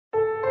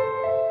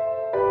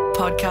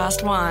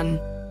Podcast One.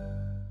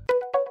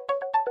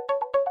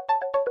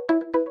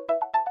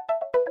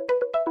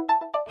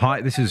 Hi,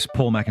 this is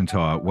Paul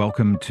McIntyre.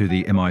 Welcome to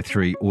the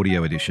MI3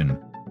 Audio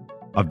Edition.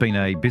 I've been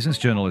a business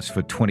journalist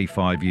for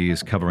 25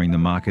 years covering the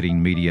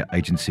marketing, media,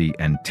 agency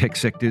and tech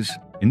sectors.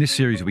 In this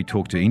series, we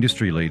talk to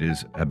industry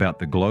leaders about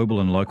the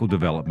global and local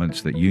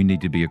developments that you need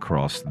to be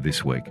across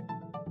this week.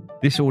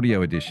 This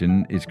audio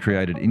edition is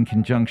created in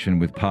conjunction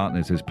with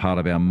partners as part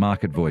of our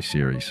Market Voice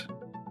series.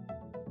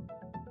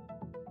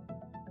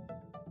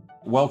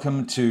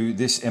 Welcome to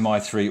this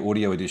MI3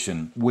 audio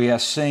edition. We are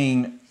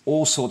seeing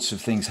all sorts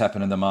of things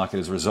happen in the market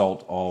as a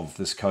result of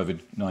this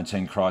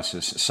COVID-19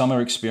 crisis. Some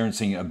are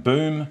experiencing a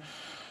boom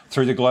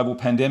through the global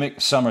pandemic.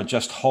 Some are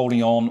just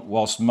holding on,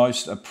 whilst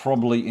most are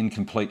probably in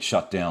complete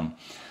shutdown.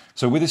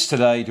 So with us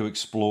today to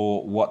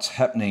explore what's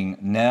happening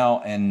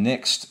now and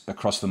next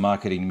across the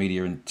marketing,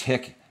 media and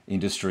tech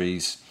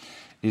industries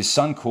is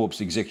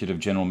Suncorp's Executive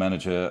General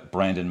Manager,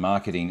 Brand and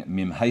Marketing,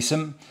 Mim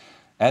Haysom,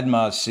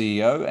 Admar's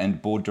CEO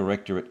and Board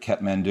Director at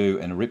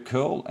Kathmandu and Rip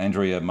Curl,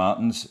 Andrea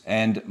Martins,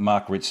 and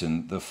Mark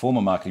Ritson, the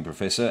former marketing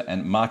professor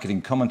and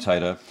marketing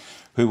commentator,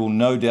 who will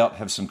no doubt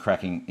have some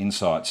cracking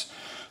insights.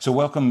 So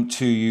welcome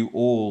to you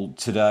all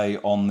today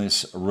on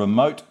this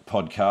remote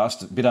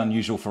podcast. A bit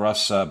unusual for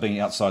us being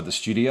outside the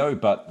studio,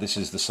 but this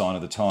is the sign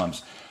of the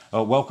times.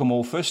 Welcome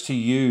all. First to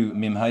you,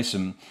 Mim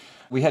Haysom.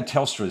 We had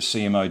Telstra's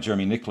CMO,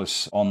 Jeremy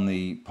Nicholas, on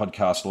the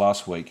podcast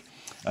last week,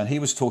 and he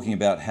was talking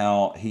about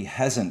how he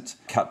hasn't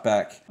cut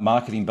back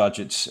marketing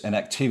budgets and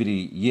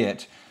activity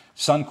yet.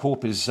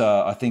 Suncorp is,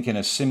 I think, in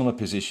a similar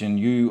position.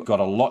 You got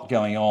a lot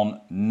going on,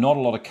 not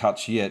a lot of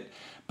cuts yet,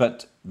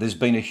 but there's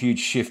been a huge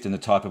shift in the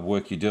type of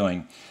work you're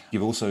doing.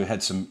 You've also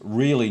had some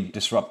really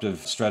disruptive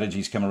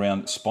strategies come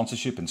around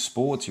sponsorship and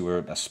sports. You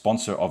were a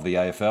sponsor of the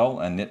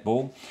AFL and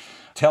netball.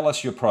 Tell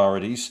us your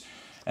priorities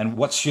and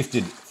what's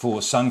shifted for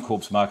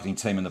Suncorp's marketing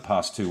team in the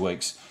past 2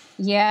 weeks.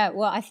 Yeah,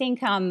 well, I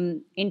think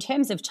in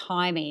terms of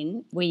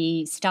timing,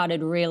 we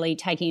started really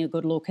taking a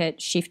good look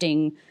at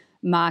shifting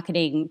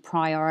marketing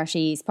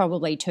priorities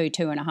probably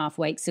 2.5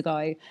 weeks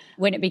ago,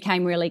 when it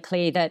became really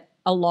clear that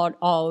a lot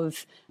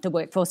of the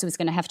workforce was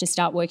going to have to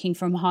start working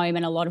from home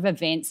and a lot of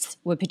events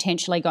were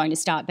potentially going to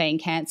start being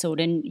cancelled.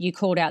 And you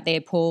called out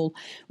there, Paul,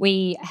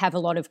 we have a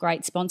lot of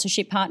great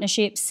sponsorship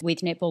partnerships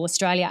with Netball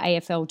Australia,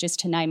 AFL, just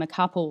to name a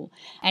couple.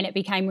 And it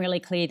became really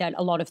clear that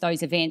a lot of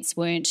those events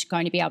weren't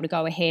going to be able to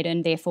go ahead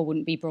and therefore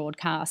wouldn't be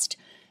broadcast.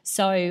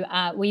 So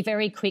we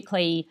very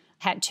quickly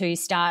had to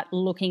start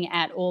looking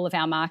at all of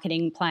our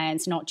marketing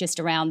plans, not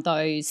just around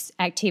those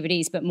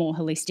activities, but more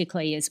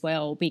holistically as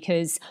well,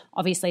 because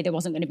obviously there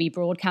wasn't going to be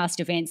broadcast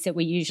events that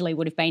we usually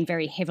would have been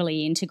very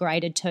heavily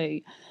integrated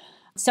to.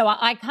 So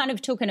I kind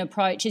of took an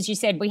approach, as you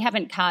said, we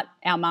haven't cut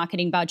our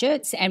marketing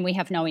budgets and we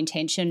have no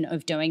intention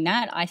of doing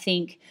that. I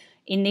think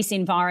in this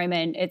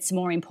environment, it's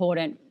more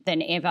important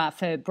than ever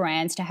for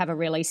brands to have a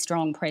really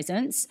strong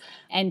presence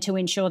and to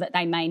ensure that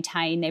they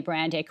maintain their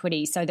brand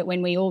equity, so that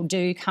when we all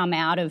do come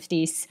out of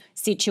this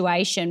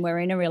situation, we're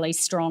in a really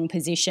strong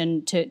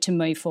position to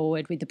move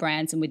forward with the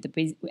brands and with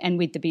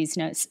the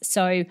business.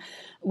 So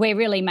we're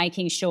really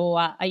making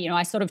sure,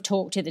 I sort of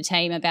talked to the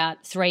team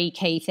about 3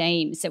 key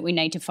themes that we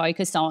need to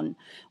focus on.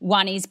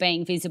 One is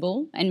being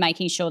visible and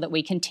making sure that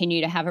we continue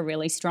to have a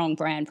really strong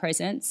brand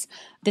presence.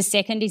 The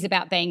second is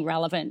about being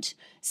relevant.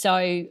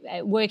 So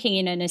working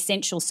in an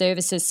essential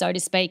services, so to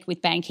speak,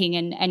 with banking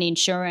and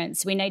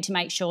insurance, we need to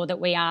make sure that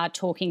we are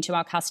talking to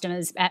our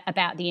customers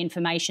about the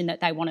information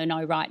that they want to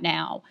know right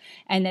now,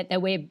 and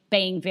that we're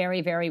being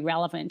very, very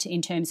relevant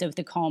in terms of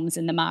the comms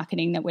and the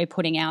marketing that we're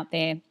putting out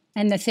there.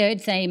 And the third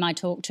theme I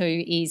talk to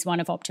is one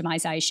of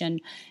optimisation,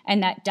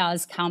 and that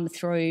does come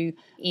through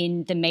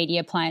in the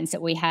media plans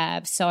that we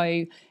have.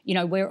 So,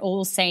 we're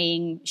all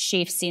seeing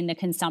shifts in the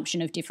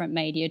consumption of different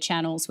media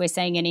channels. We're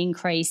seeing an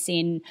increase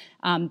in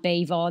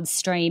BVOD,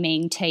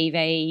 streaming,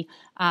 TV.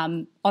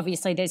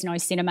 Obviously, there's no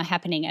cinema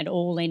happening at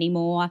all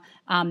anymore.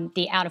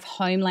 The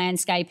out-of-home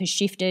landscape has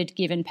shifted,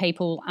 given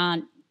people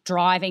aren't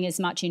driving as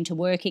much into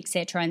work,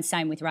 etc., and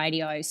same with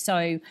radio.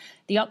 So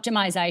the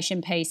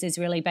optimisation piece has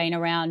really been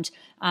around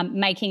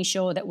making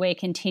sure that we're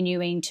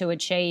continuing to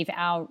achieve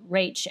our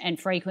reach and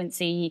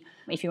frequency,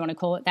 if you want to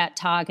call it that,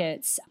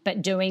 targets,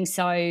 but doing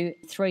so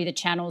through the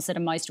channels that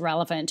are most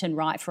relevant and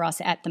right for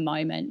us at the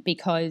moment,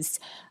 because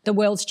the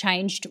world's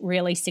changed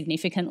really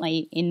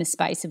significantly in the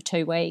space of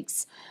 2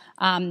 weeks.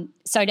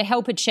 So to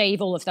help achieve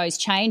all of those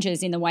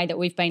changes in the way that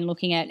we've been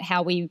looking at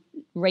how we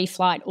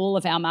reflight all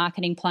of our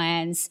marketing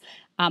plans,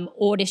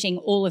 auditing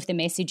all of the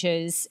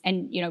messages.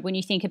 And, when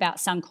you think about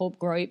Suncorp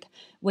Group,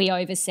 we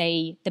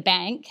oversee the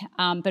bank,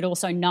 but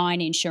also 9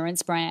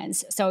 insurance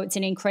brands. So it's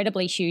an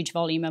incredibly huge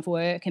volume of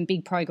work and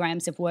big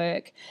programs of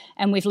work.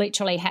 And we've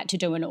literally had to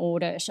do an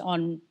audit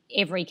on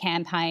every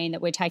campaign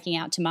that we're taking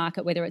out to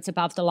market, whether it's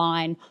above the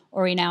line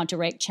or in our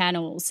direct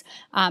channels,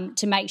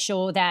 to make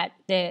sure that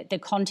the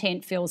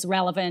content feels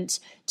relevant,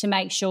 to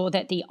make sure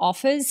that the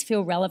offers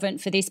feel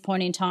relevant for this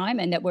point in time,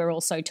 and that we're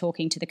also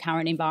talking to the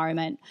current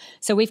environment.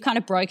 So we've kind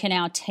of broken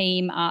our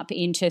team up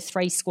into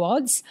 3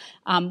 squads.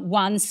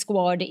 One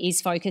squad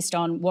is focused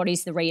on what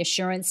is the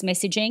reassurance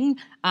messaging,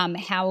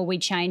 how are we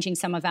changing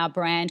some of our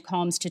brand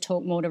comms to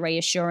talk more to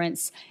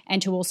reassurance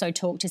and to also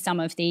talk to some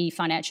of the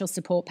financial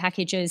support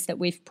packages that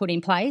we've put in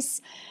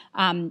place.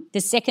 The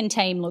second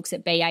team looks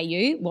at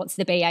BAU. What's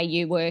the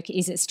BAU work?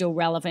 Is it still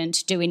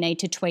relevant? Do we need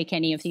to tweak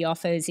any of the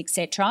offers,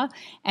 etc.?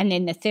 And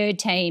then the third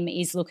team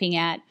is looking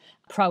at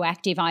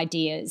proactive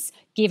ideas.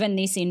 Given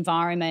this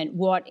environment,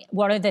 what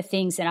are the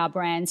things that our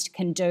brands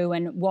can do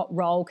and what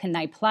role can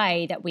they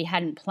play that we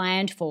hadn't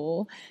planned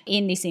for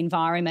in this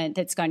environment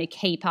that's going to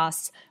keep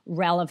us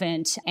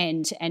relevant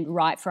and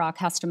right for our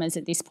customers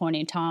at this point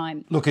in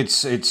time? Look,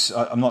 it's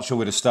I'm not sure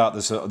where to start.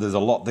 There's a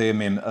lot there,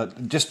 Mim.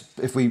 Just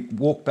if we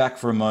walk back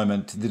for a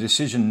moment, the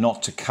decision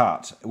not to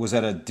cut, was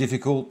that a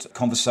difficult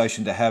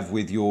conversation to have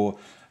with your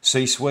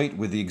C-suite,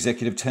 with the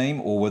executive team,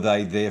 or were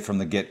they there from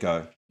the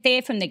get-go?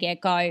 There from the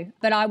get-go,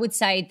 but I would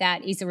say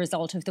that is a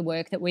result of the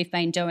work that we've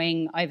been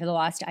doing over the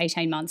last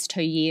 18 months,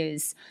 2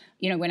 years.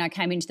 You know, when I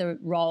came into the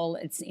role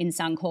in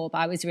Suncorp,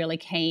 I was really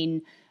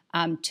keen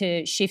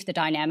to shift the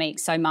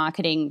dynamics. So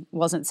marketing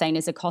wasn't seen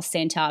as a cost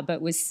centre,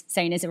 but was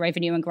seen as a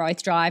revenue and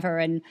growth driver.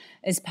 And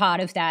as part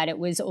of that, it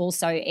was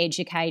also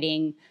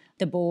educating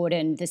the board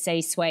and the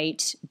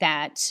C-suite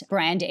that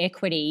brand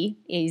equity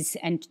is,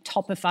 and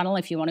top of funnel,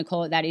 if you want to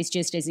call it that, is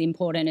just as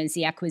important as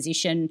the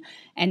acquisition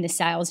and the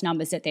sales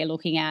numbers that they're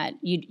looking at.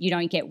 You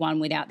don't get one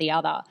without the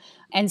other.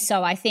 And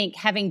so I think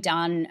having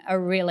done a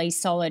really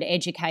solid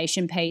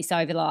education piece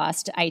over the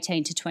last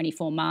 18 to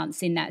 24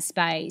 months in that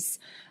space,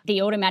 the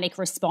automatic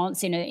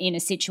response in a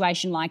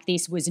situation like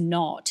this was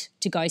not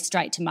to go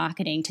straight to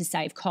marketing to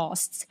save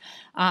costs.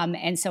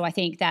 And so I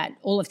think that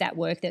all of that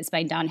work that's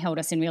been done held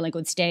us in really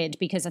good stead,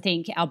 because I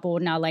think our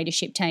board and our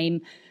leadership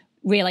team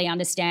really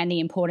understand the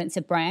importance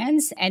of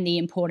brands and the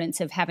importance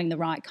of having the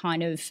right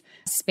kind of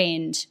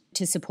spend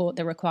to support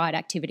the required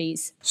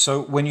activities.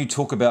 So when you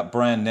talk about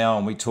brand now,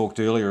 and we talked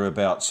earlier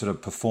about sort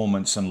of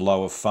performance and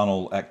lower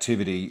funnel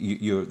activity,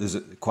 there's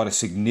quite a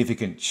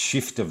significant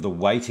shift of the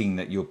weighting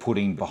that you're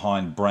putting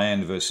behind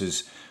brand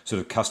versus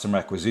sort of customer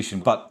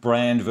acquisition. But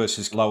brand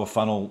versus lower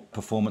funnel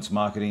performance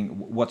marketing,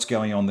 what's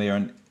going on there?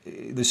 And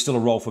there's still a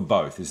role for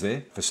both, is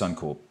there, for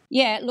Suncorp?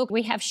 Yeah, look,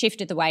 we have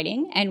shifted the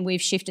weighting, and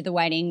we've shifted the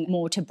weighting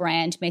more to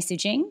brand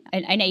messaging,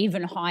 an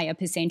even higher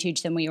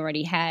percentage than we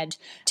already had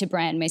to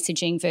brand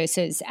messaging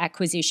versus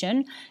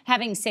acquisition.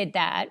 Having said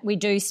that, we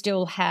do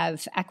still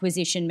have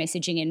acquisition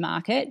messaging in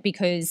market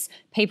because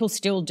people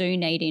still do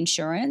need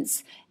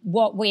insurance.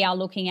 What we are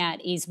looking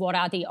at is what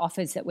are the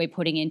offers that we're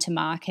putting into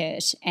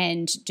market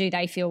and do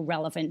they feel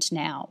relevant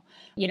now?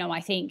 You know, I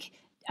think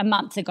a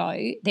month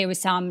ago there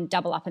was some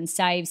double up and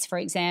saves, for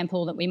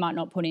example, that we might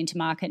not put into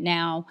market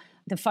now.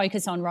 The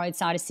focus on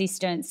roadside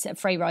assistance, a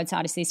free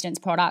roadside assistance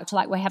product,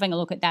 like we're having a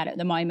look at that at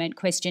the moment,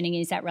 questioning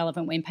is that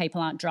relevant when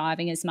people aren't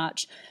driving as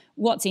much.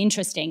 What's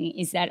interesting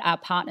is that our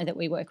partner that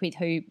we work with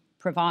who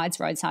provides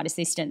roadside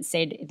assistance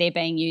said they're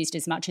being used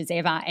as much as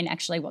ever, and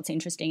actually what's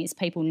interesting is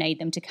people need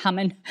them to come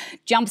and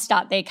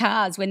jumpstart their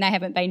cars when they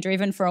haven't been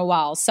driven for a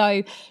while.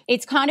 So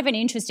it's kind of an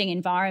interesting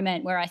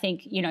environment where I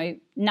think, you know,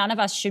 none of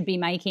us should be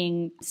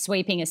making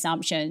sweeping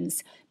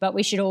assumptions, but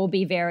we should all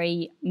be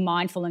very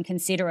mindful and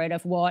considerate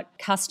of what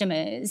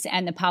customers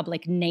and the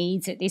public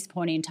needs at this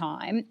point in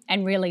time,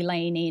 and really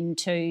lean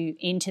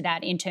into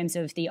that in terms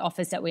of the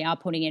offers that we are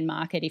putting in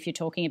market if you're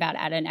talking about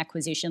at an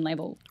acquisition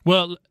level.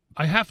 Well,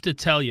 I have to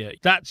tell you,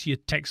 that's your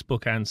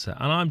textbook answer.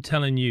 And I'm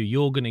telling you,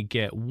 you're going to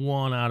get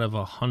 1 out of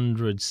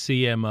 100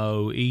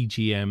 CMO,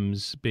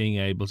 EGMs being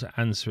able to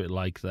answer it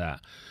like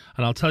that.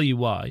 And I'll tell you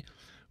why.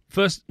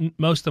 First,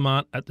 most of them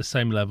aren't at the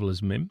same level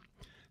as Mim.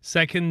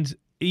 Second,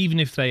 even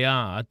if they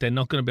are, they're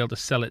not going to be able to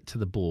sell it to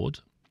the board.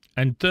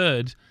 And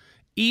third,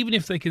 even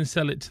if they can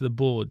sell it to the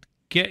board,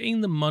 getting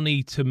the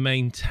money to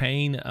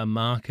maintain a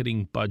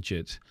marketing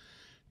budget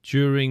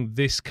during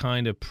this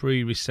kind of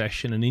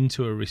pre-recession and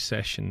into a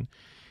recession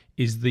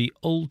is the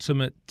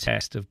ultimate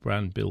test of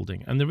brand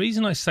building. And the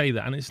reason I say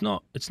that, and it's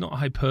not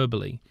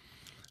hyperbole,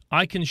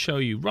 I can show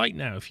you right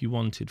now, if you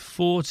wanted,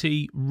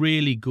 40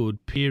 really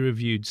good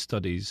peer-reviewed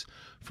studies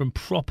from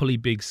properly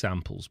big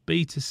samples,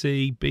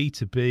 B2C,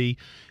 B2B,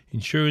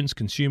 insurance,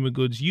 consumer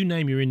goods, you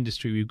name your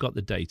industry, we've got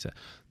the data,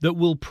 that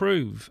will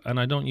prove, and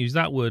I don't use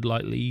that word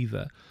lightly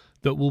either,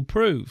 that will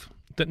prove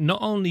that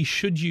not only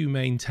should you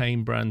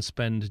maintain brand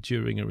spend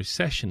during a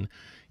recession,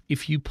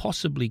 if you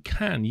possibly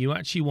can, you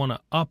actually want to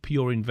up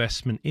your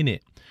investment in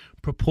it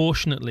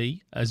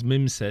proportionately, as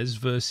Mim says,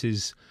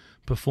 versus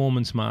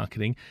performance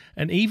marketing,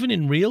 and even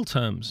in real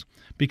terms,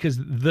 because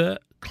the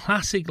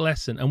classic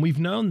lesson, and we've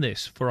known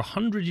this for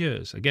 100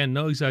 years, again,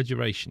 no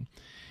exaggeration,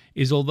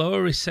 is although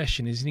a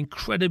recession is an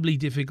incredibly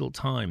difficult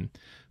time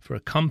for a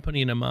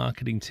company and a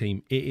marketing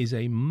team, it is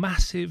a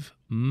massive,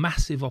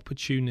 massive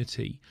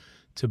opportunity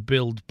to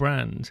build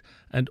brand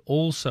and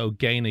also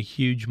gain a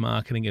huge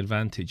marketing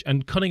advantage.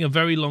 And cutting a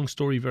very long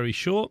story very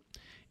short,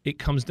 it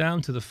comes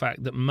down to the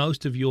fact that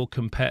most of your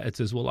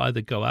competitors will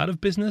either go out of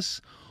business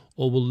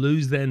or will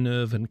lose their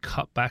nerve and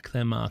cut back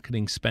their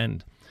marketing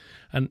spend.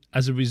 And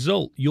as a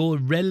result, your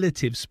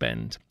relative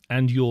spend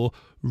and your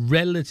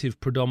relative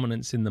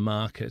predominance in the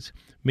market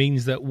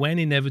means that when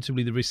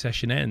inevitably the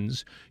recession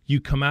ends, you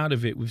come out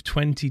of it with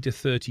 20 to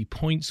 30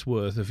 points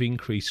worth of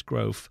increased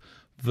growth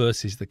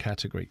versus the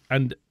category.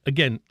 And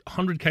again,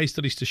 100 case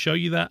studies to show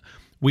you that.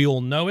 We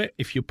all know it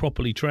if you're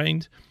properly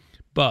trained.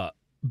 But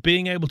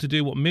being able to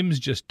do what Mim's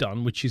just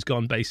done, which is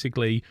gone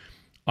basically,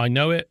 I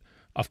know it,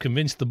 I've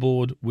convinced the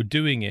board, we're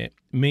doing it,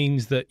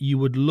 means that you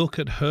would look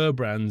at her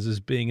brands as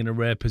being in a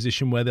rare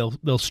position where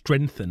they'll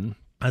strengthen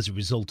as a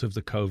result of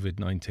the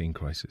COVID-19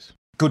 crisis.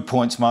 Good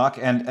points, Mark.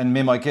 And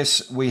Mim, I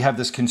guess we have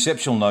this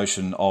conceptual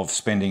notion of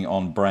spending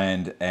on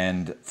brand.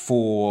 And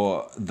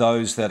for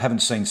those that haven't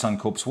seen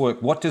Suncorp's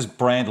work, what does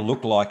brand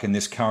look like in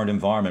this current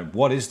environment?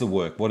 What is the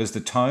work? What is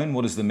the tone?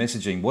 What is the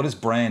messaging? What is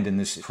brand in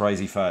this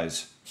crazy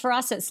phase? For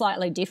us, it's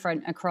slightly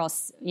different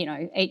across,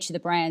 each of the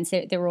brands.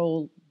 They're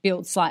all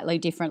built slightly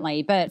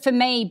differently. But for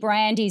me,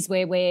 brand is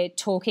where we're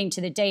talking to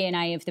the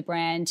DNA of the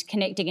brand,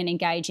 connecting and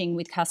engaging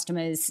with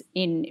customers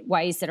in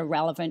ways that are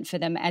relevant for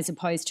them as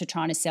opposed to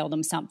trying to sell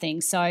them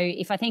something. So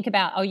if I think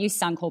about, I'll use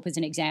Suncorp as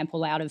an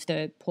example out of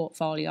the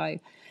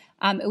portfolio.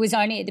 It was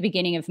only at the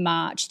beginning of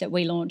March that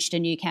we launched a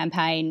new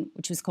campaign,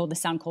 which was called the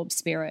Suncorp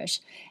Spirit.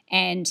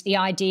 And the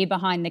idea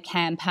behind the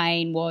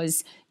campaign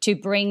was to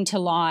bring to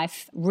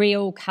life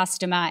real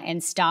customer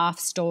and staff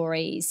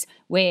stories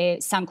where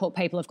Suncorp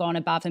people have gone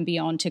above and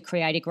beyond to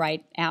create a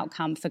great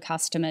outcome for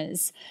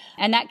customers.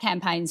 And that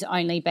campaign's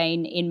only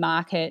been in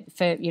market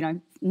for,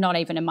 not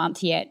even a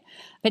month yet.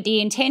 But the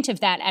intent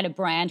of that at a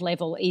brand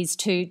level is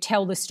to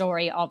tell the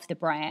story of the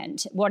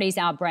brand. What is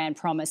our brand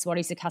promise? What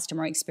is the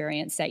customer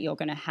experience that you're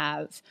going to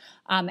have?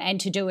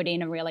 And to do it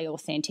in a really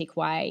authentic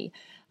way.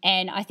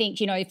 And I think,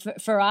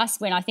 for us,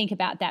 when I think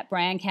about that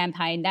brand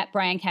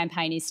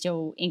campaign is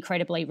still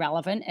incredibly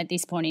relevant at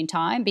this point in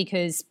time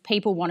because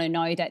people want to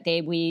know that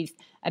they're with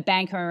a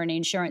banker or an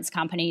insurance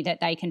company that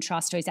they can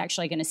trust who is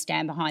actually going to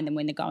stand behind them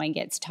when the going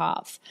gets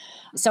tough.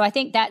 So I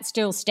think that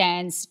still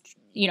stands,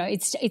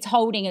 it's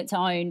holding its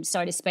own,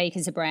 so to speak,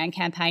 as a brand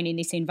campaign in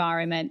this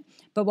environment.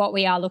 But what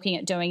we are looking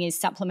at doing is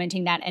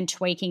supplementing that and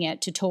tweaking it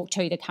to talk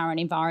to the current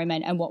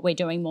environment and what we're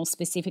doing more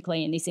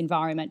specifically in this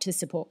environment to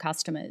support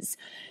customers.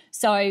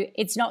 So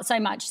it's not so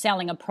much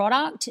selling a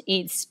product,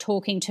 it's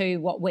talking to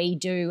what we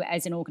do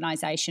as an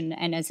organisation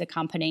and as a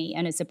company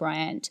and as a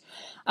brand.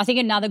 I think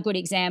another good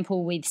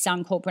example with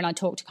Suncorp when I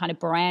talk to kind of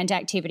brand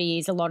activity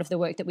is a lot of the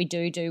work that we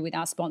do with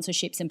our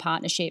sponsorships and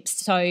partnerships.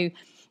 So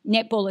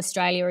Netball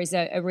Australia is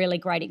a really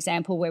great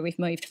example where we've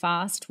moved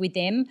fast with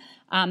them.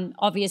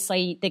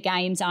 Obviously, the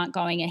games aren't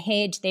going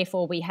ahead,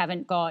 therefore we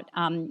haven't got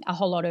a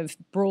whole lot of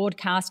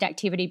broadcast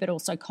activity but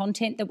also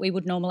content that we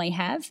would normally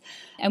have.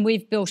 And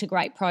we've built a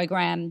great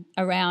program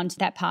around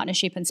that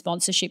partnership and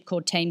sponsorship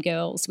called Team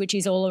Girls, which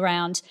is all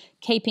around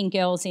keeping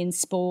girls in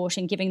sport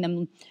and giving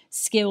them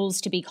skills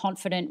to be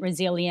confident,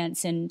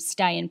 resilient and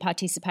stay and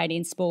participate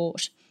in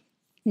sport.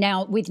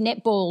 Now, with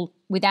netball,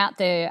 without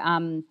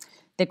the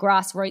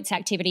grassroots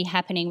activity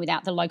happening,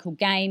 without the local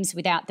games,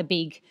 without the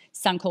big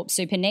Suncorp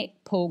Super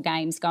Netball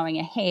games going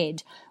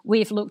ahead,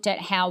 we've looked at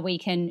how we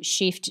can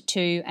shift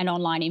to an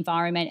online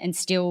environment and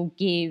still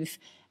give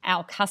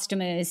our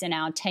customers and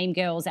our team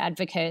girls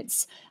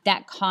advocates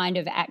that kind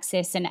of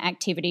access and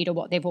activity to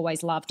what they've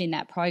always loved in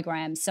that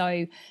program.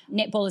 So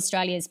Netball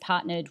Australia has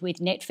partnered with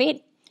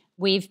NetFit.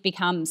 We've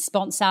become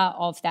sponsor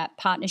of that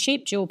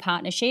partnership, dual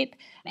partnership,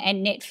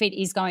 and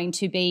NetFit is going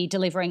to be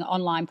delivering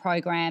online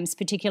programs,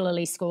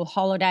 particularly school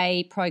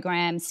holiday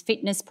programs,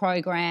 fitness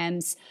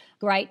programs,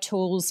 great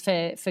tools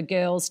for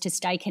girls to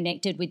stay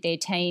connected with their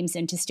teams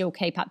and to still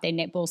keep up their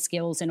netball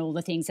skills and all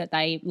the things that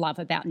they love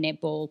about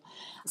netball.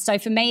 So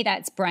for me,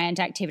 that's brand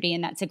activity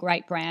and that's a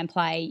great brand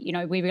play.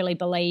 We really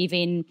believe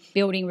in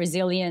building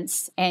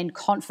resilience and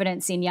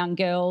confidence in young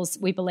girls.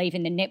 We believe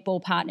in the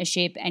netball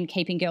partnership and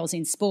keeping girls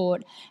in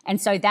sport. And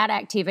so that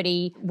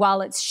activity,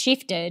 while it's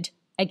shifted,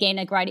 again,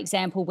 a great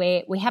example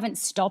where we haven't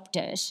stopped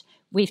it,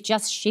 we've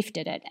just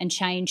shifted it and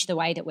changed the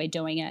way that we're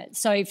doing it.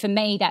 So for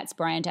me, that's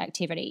brand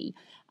activity.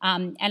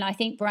 And I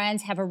think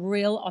brands have a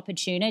real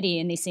opportunity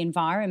in this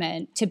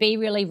environment to be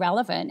really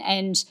relevant.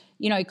 And,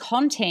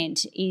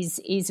 content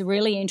is a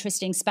really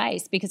interesting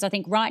space because I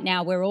think right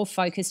now we're all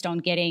focused on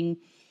getting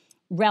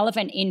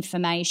relevant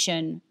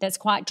information that's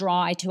quite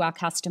dry to our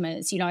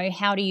customers.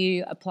 How do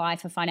you apply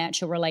for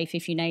financial relief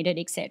if you need it,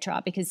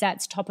 etc., because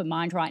that's top of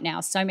mind right now.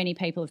 So many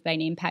people have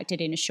been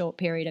impacted in a short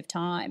period of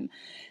time.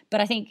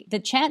 But I think the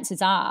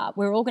chances are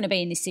we're all going to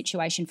be in this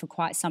situation for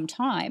quite some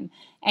time.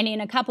 And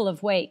in a couple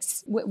of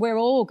weeks, we're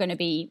all going to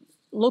be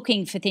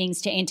looking for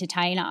things to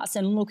entertain us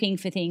and looking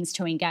for things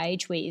to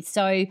engage with.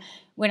 So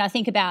when I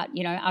think about,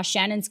 our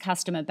Shannon's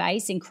customer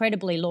base,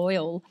 incredibly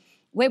loyal,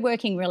 we're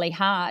working really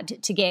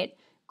hard to get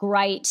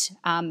great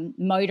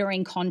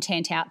motoring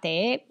content out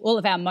there. All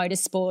of our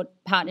motorsport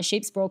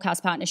partnerships,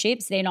 broadcast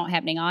partnerships, they're not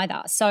happening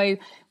either. So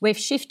we've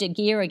shifted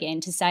gear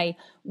again to say,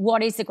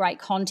 what is the great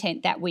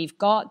content that we've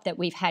got, that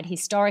we've had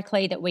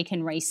historically, that we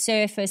can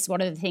resurface?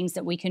 What are the things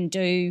that we can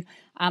do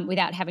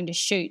without having to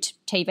shoot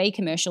TV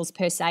commercials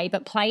per se,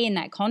 but play in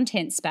that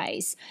content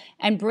space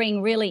and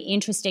bring really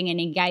interesting and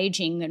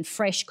engaging and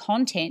fresh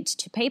content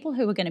to people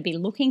who are going to be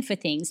looking for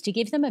things to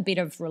give them a bit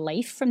of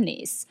relief from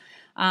this.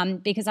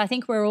 Because I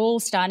think we're all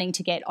starting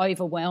to get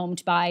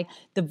overwhelmed by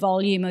the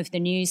volume of the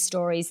news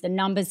stories, the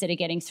numbers that are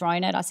getting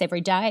thrown at us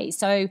every day.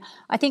 So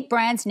I think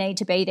brands need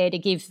to be there to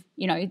give,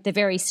 the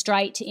very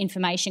straight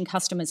information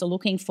customers are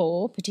looking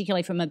for,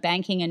 particularly from a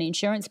banking and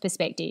insurance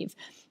perspective.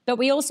 But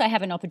we also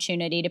have an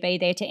opportunity to be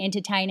there to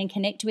entertain and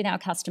connect with our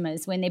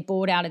customers when they're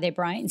bored out of their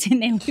brains in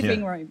their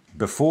living room.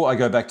 Before I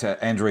go back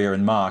to Andrea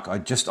and Mark,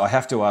 I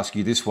have to ask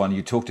you this one.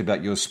 You talked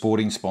about your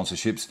sporting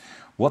sponsorships.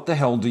 What the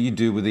hell do you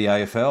do with the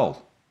AFL?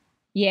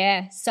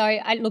 Yeah, so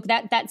look,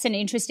 that's an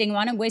interesting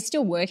one, and we're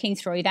still working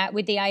through that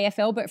with the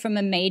AFL. But from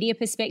a media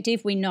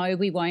perspective, we know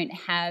we won't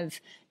have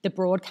the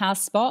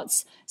broadcast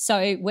spots.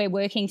 So we're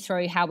working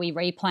through how we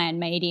replan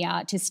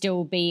media to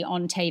still be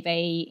on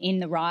TV in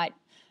the right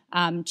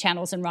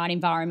channels and right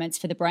environments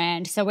for the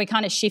brand. So we're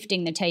kind of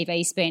shifting the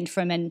TV spend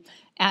from an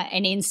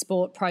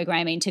in-sport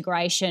program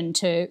integration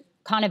to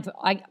kind of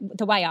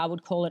the way I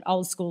would call it,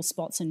 old school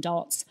spots and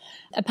dots.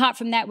 Apart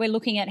from that, we're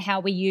looking at how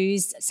we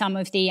use some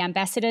of the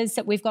ambassadors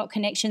that we've got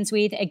connections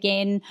with,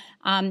 again,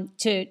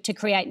 to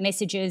create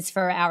messages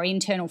for our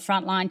internal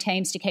frontline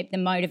teams to keep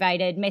them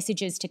motivated,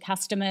 messages to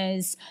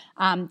customers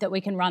that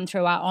we can run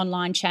through our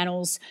online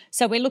channels.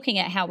 So we're looking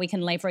at how we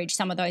can leverage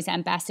some of those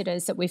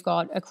ambassadors that we've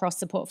got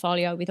across the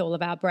portfolio with all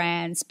of our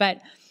brands.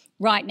 But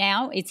right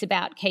now, it's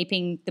about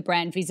keeping the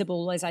brand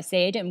visible, as I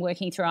said, and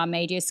working through our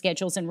media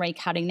schedules and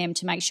recutting them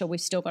to make sure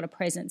we've still got a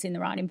presence in the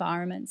right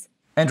environments.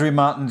 Andrea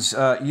Martens,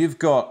 you've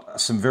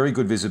got some very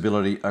good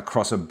visibility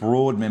across a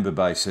broad member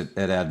base at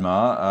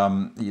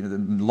ADMAR.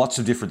 Lots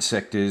of different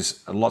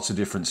sectors, lots of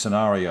different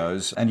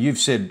scenarios, and you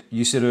said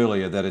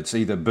earlier that it's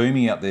either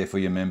booming out there for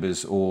your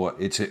members or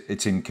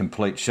it's in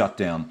complete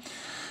shutdown.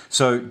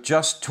 So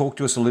just talk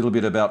to us a little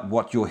bit about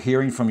what you're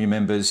hearing from your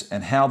members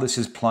and how this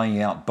is playing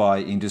out by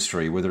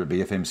industry, whether it be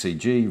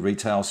FMCG,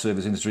 retail,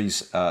 service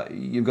industries.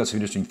 You've got some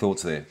interesting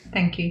thoughts there.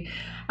 Thank you.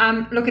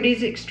 Look, it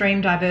is extreme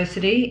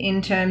diversity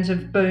in terms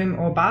of boom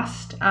or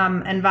bust,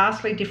 and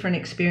vastly different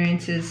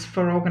experiences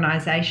for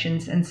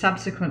organisations and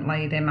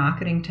subsequently their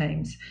marketing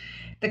teams.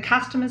 The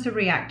customers are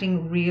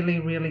reacting really,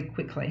 really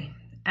quickly.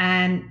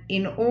 And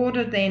in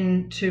order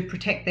then to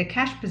protect their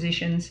cash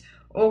positions,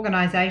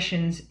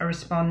 organisations are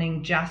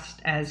responding just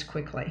as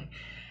quickly.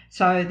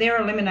 So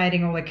they're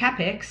eliminating all the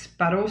capex,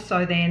 but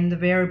also then the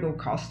variable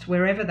costs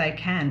wherever they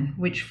can,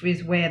 which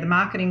is where the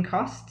marketing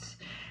costs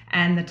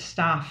and the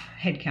staff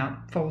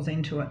headcount falls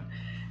into it.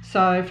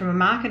 So from a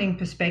marketing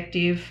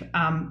perspective,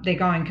 they're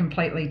going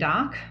completely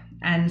dark,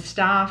 and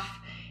staff,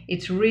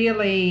 it's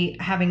really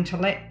having to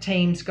let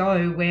teams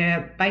go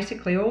where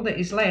basically all that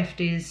is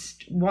left is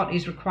what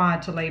is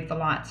required to leave the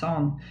lights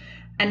on.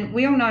 And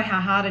we all know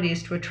how hard it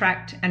is to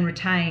attract and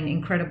retain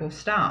incredible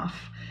staff.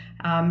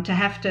 To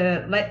have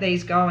to let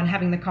these go and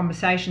having the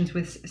conversations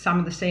with some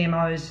of the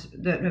CMOs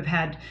that have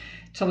had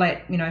to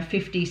let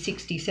 50,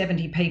 60,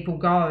 70 people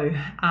go,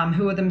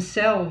 who are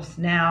themselves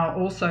now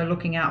also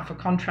looking out for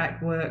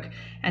contract work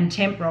and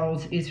temp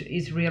roles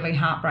is really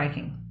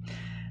heartbreaking.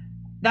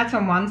 That's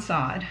on one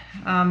side.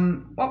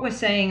 What we're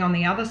seeing on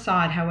the other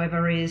side,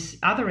 however, is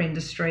other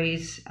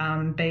industries,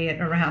 be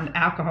it around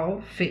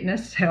alcohol,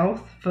 fitness,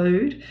 health,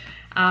 food,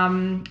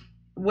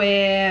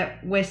 where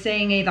we're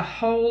seeing either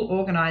whole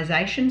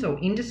organisations or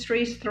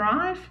industries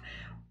thrive,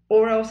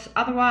 or else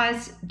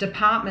otherwise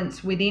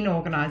departments within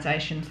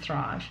organisations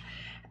thrive.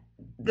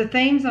 The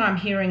themes that I'm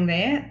hearing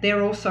there,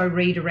 they're also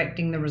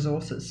redirecting the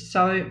resources.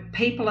 So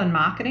people and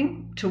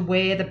marketing to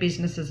where the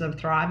businesses are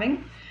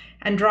thriving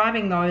and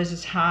driving those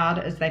as hard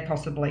as they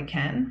possibly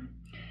can.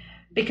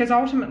 Because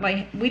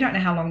ultimately, we don't know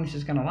how long this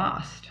is going to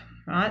last.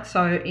 Right,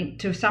 so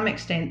to some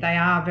extent, they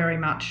are very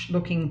much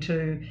looking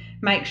to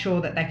make sure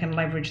that they can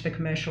leverage the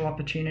commercial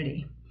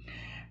opportunity.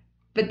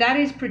 But that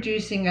is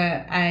producing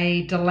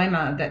a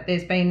dilemma that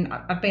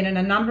I've been in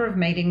a number of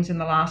meetings in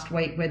the last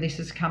week where this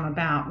has come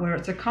about, where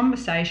it's a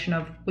conversation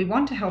of, we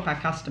want to help our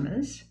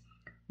customers,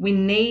 we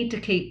need to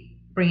keep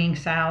bringing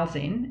sales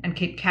in and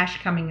keep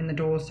cash coming in the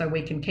door so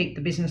we can keep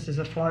the businesses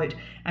afloat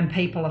and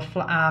people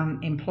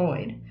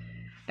employed.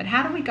 But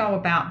how do we go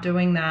about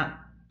doing that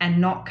and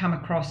not come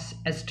across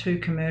as too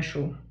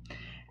commercial,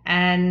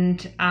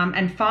 and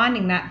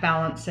finding that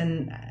balance,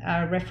 and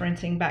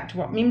referencing back to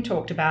what Mim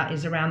talked about,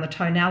 is around the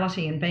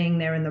tonality and being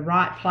there in the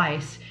right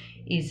place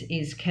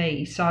is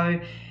key.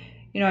 So,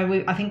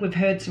 I think we've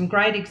heard some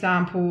great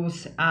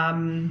examples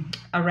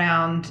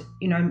around,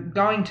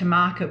 going to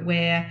market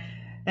where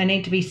They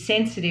need to be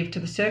sensitive to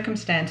the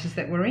circumstances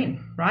that we're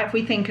in, right? If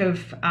we think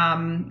of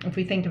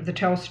the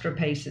Telstra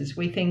pieces,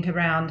 we think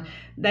around,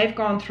 they've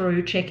gone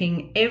through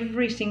checking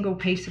every single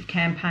piece of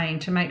campaign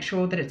to make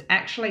sure that it's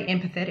actually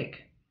empathetic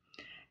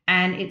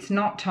and it's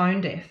not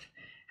tone deaf.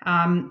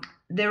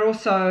 They're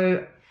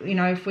also,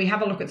 if we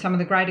have a look at some of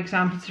the great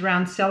examples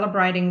around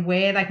celebrating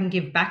where they can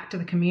give back to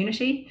the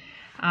community,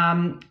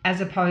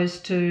 as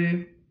opposed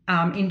to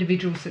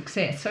individual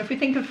success. So if we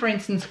think of, for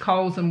instance,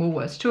 Coles and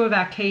Woolworths, two of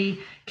our key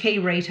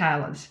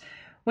retailers,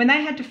 when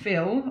they had to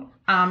fill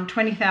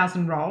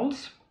 20,000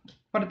 roles,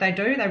 what did they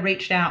do? They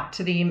reached out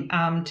to the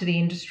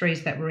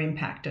industries that were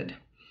impacted.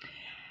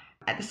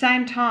 At the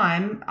same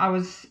time, I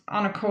was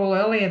on a call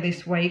earlier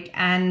this week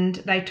and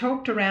they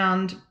talked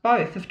about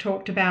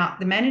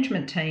the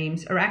management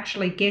teams are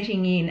actually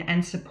getting in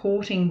and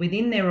supporting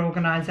within their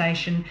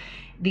organisation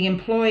the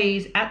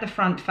employees at the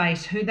front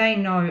face who they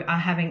know are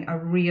having a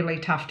really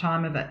tough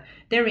time of it.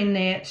 They're in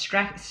there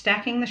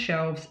stacking the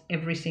shelves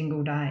every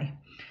single day.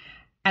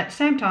 At the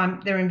same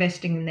time, they're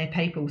investing in their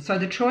people. So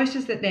the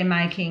choices that they're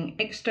making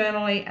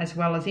externally as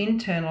well as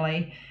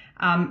internally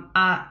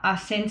are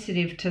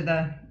sensitive to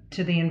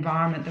the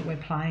environment that we're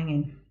playing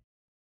in.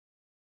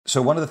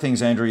 So one of the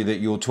things, Andrea, that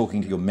you're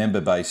talking to your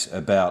member base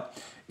about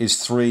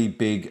is 3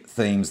 big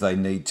themes they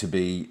need to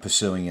be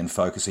pursuing and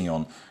focusing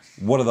on.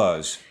 What are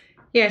those?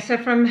 Yeah, so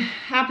from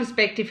our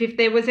perspective, if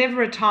there was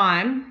ever a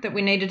time that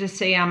we needed to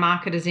see our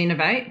marketers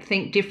innovate,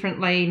 think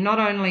differently, not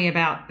only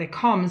about their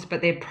comms,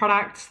 but their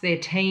products, their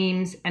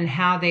teams, and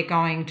how they're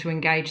going to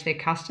engage their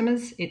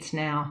customers, it's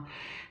now.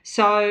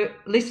 So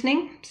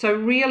listening, so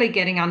really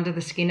getting under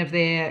the skin of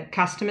their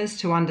customers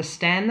to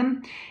understand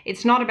them.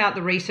 It's not about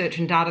the research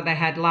and data they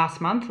had last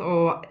month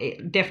or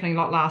definitely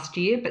not last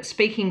year, but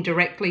speaking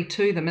directly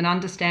to them and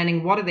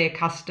understanding what are their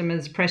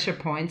customers' pressure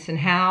points and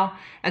how,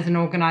 as an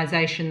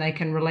organisation, they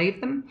can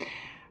relieve them.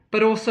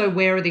 But also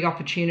where are the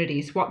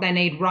opportunities, what they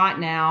need right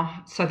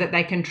now so that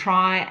they can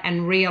try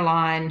and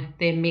realign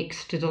their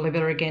mix to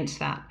deliver against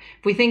that.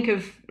 If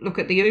we look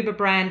at the Uber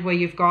brand where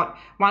you've got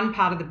one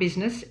part of the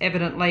business,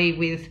 evidently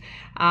with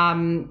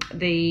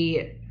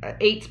the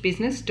Eats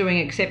business doing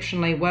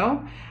exceptionally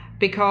well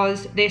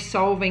because they're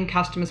solving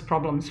customers'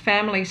 problems.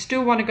 Families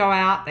still want to go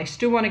out, they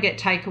still want to get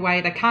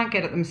takeaway, they can't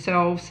get it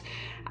themselves.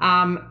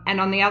 And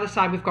on the other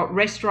side, we've got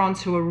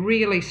restaurants who are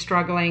really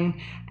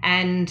struggling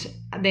and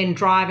then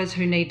drivers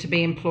who need to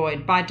be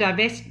employed. By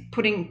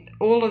putting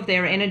all of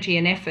their energy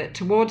and effort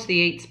towards the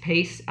Eats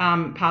piece,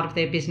 part of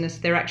their business,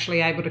 they're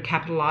actually able to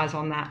capitalise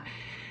on that.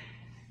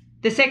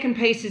 The second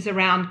piece is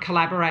around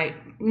collaborate.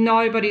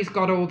 Nobody's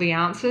got all the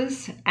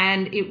answers,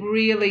 and it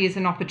really is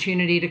an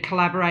opportunity to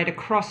collaborate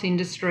across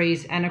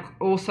industries and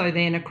also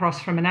then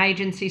across from an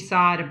agency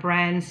side, a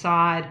brand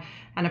side,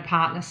 and a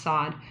partner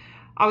side.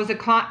 I was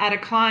at a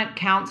client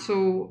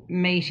council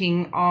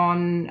meeting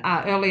on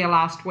earlier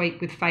last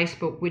week with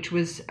Facebook, which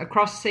was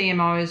across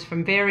CMOs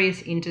from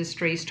various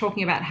industries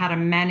talking about how to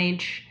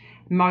manage,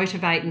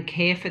 motivate and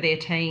care for their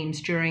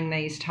teams during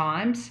these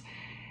times.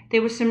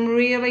 There were some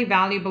really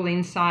valuable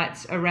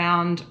insights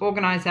around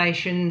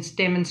organisations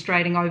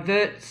demonstrating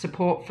overt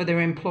support for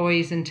their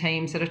employees and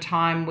teams at a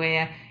time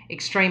where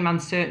extreme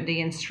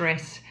uncertainty and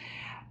stress.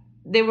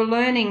 There were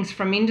learnings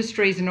from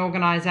industries and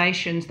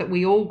organisations that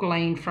we all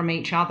gleaned from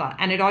each other,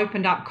 and it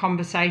opened up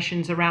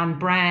conversations around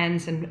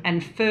brands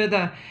and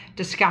further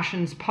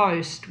discussions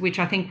post, which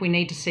I think we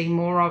need to see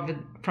more of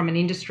from an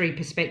industry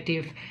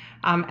perspective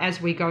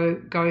as we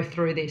go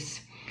through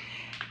this.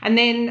 And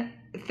then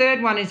the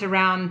third one is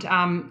around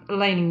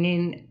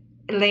leaning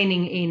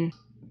in.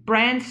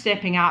 Brands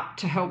stepping up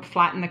to help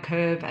flatten the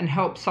curve and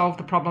help solve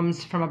the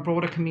problems from a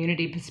broader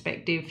community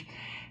perspective.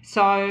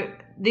 So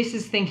this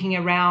is thinking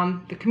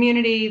around the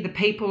community, the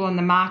people and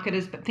the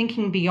marketers, but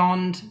thinking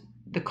beyond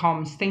the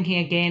comms, thinking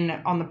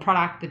again on the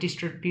product, the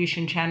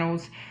distribution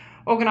channels.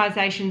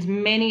 Organisations,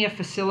 many are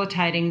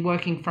facilitating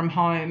working from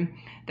home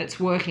that's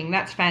working.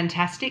 That's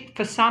fantastic.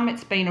 For some,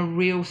 it's been a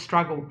real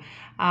struggle.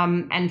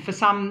 And for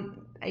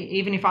some,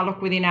 even if I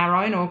look within our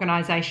own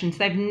organisations,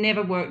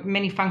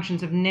 many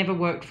functions have never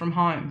worked from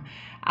home.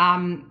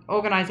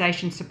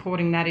 Organisations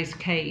supporting that is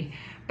key.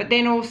 But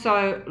then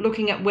also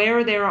looking at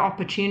where there are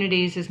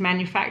opportunities as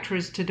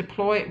manufacturers to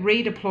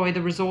redeploy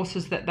the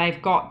resources that they've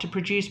got to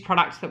produce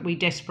products that we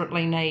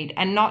desperately need,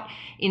 and not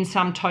in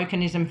some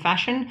tokenism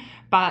fashion.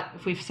 But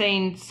if we've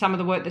seen some of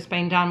the work that's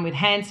been done with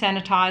hand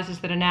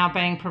sanitisers that are now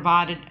being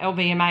provided,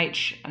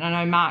 LVMH, and I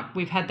know, Mark,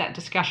 we've had that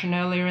discussion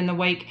earlier in the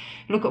week.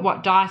 Look at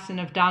what Dyson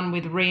have done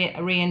with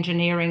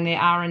re-engineering their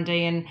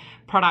R&D and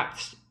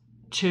products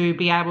to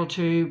be able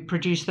to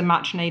produce the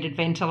much needed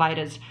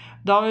ventilators.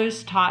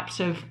 Those types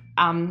of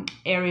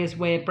areas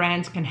where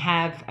brands can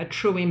have a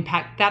true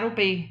impact, that'll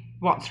be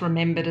what's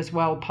remembered as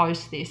well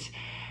post this.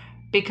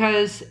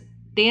 Because at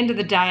the end of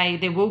the day,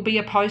 there will be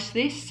a post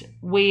this.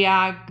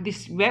 We're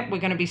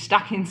going to be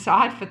stuck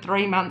inside for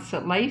 3 months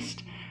at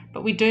least,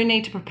 but we do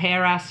need to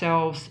prepare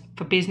ourselves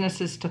for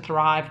businesses to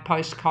thrive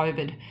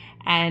post-COVID,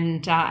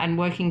 and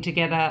working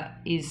together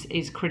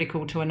is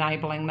critical to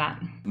enabling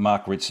that.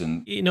 Mark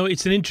Ritson.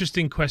 It's an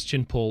interesting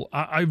question, Paul.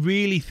 I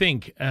really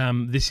think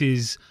this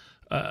is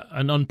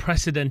an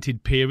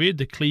unprecedented period.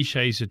 The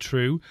cliches are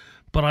true.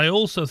 But I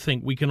also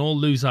think we can all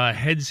lose our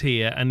heads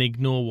here and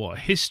ignore what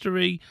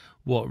history,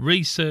 what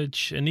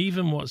research, and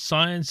even what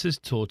science has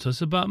taught us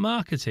about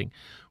marketing.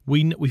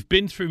 We've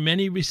been through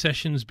many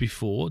recessions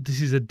before. This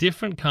is a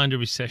different kind of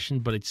recession,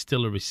 but it's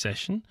still a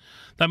recession.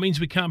 That means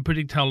we can't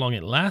predict how long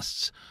it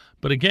lasts.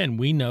 But again,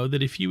 we know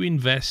that if you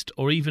invest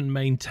or even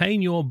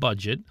maintain your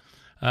budget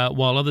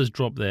while others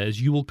drop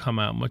theirs, you will come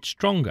out much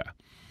stronger.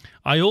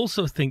 I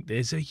also think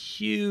there's a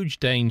huge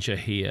danger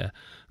here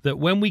that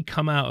when we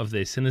come out of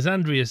this, and as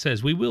Andrea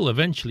says, we will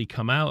eventually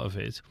come out of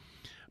it,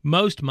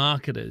 most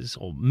marketers,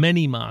 or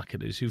many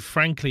marketers, who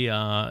frankly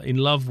are in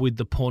love with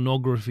the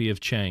pornography of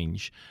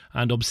change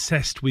and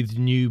obsessed with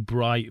new,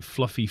 bright,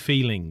 fluffy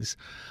feelings,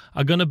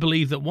 are going to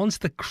believe that once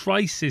the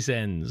crisis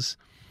ends,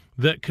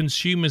 that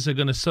consumers are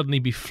going to suddenly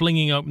be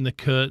flinging open the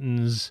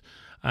curtains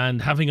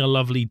and having a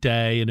lovely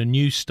day and a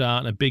new start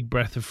and a big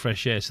breath of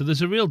fresh air. So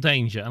there's a real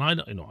danger, and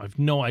I've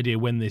no idea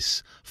when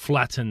this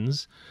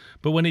flattens,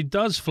 but when it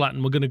does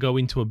flatten, we're going to go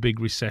into a big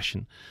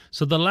recession.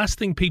 So the last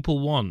thing people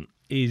want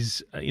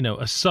is,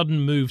 a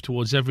sudden move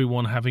towards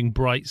everyone having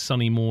bright,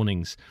 sunny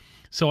mornings.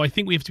 So I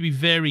think we have to be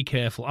very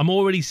careful. I'm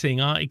already seeing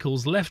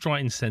articles left,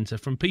 right, and centre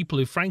from people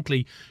who,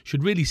 frankly,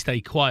 should really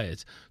stay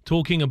quiet,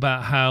 talking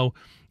about how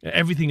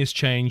everything has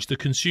changed, the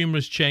consumer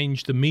has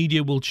changed, the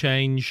media will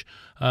change,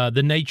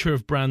 the nature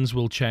of brands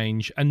will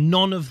change, and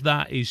none of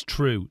that is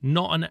true.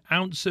 Not an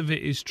ounce of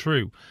it is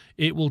true.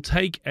 It will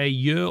take a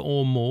year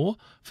or more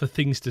for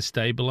things to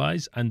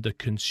stabilize, and the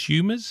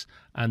consumers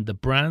and the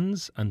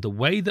brands and the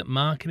way that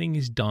marketing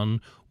is done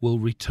will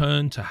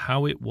return to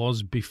how it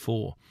was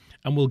before.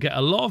 And we'll get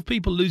a lot of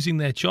people losing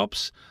their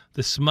chops.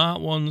 The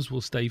smart ones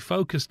will stay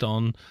focused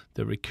on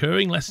the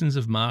recurring lessons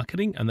of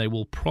marketing, and they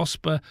will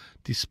prosper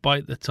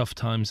despite the tough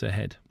times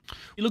ahead.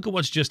 You look at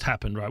what's just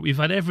happened, right? We've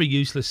had every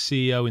useless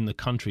CEO in the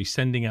country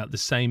sending out the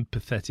same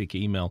pathetic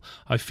email.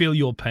 I feel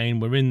your pain.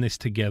 We're in this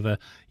together.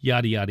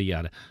 Yada, yada,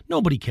 yada.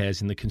 Nobody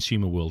cares in the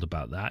consumer world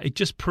about that. It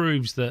just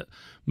proves that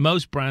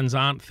most brands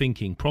aren't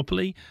thinking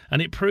properly, and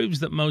it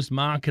proves that most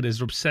marketers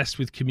are obsessed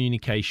with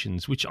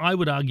communications, which I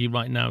would argue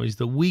right now is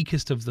the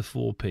weakest of the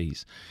 4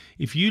 Ps.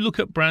 If you look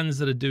at brands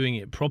that are doing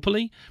it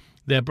properly,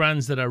 they're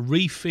brands that are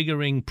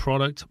refiguring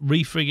product,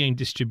 refiguring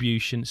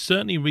distribution,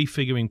 certainly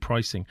refiguring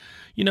pricing.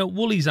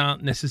 Woolies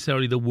aren't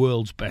necessarily the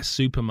world's best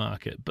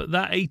supermarket, but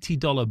that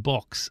 $80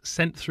 box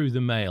sent through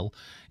the mail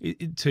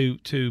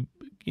to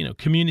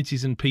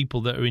communities and people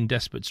that are in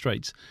desperate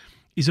straits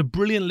is a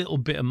brilliant little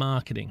bit of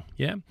marketing,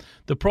 yeah?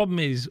 The problem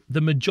is the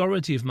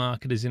majority of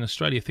marketers in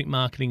Australia think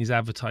marketing is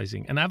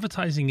advertising, and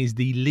advertising is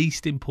the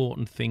least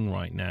important thing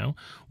right now.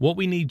 What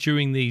we need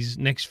during these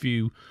next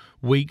few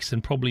weeks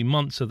and probably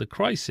months of the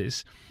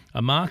crisis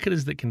are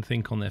marketers that can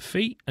think on their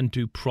feet and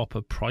do proper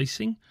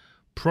pricing,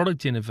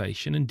 product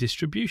innovation and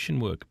distribution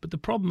work. But the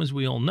problem, as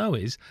we all know,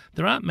 is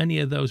there aren't many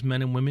of those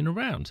men and women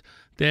around.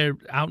 They're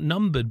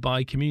outnumbered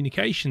by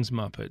communications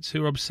muppets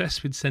who are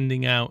obsessed with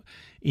sending out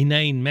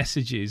inane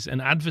messages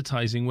and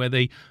advertising where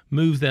they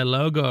move their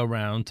logo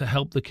around to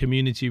help the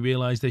community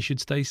realize they should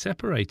stay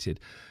separated.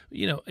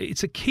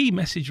 It's a key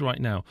message right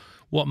now.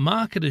 What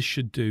marketers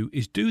should do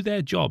is do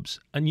their jobs.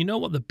 And you know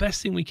what? The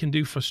best thing we can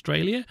do for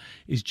Australia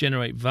is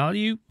generate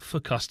value for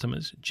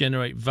customers,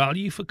 generate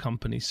value for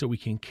companies so we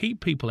can keep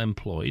people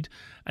employed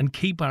and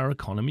keep our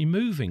economy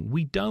moving.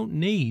 We don't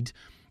need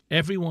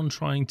everyone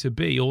trying to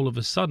be all of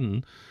a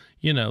sudden,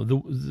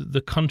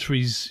 the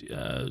country's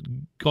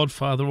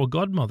godfather or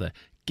godmother.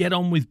 Get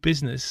on with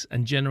business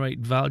and generate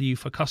value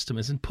for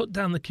customers and put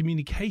down the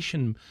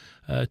communication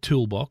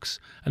toolbox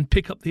and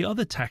pick up the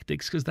other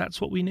tactics, because that's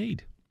what we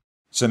need.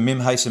 So, Mim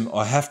Haysom,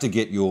 I have to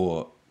get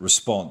your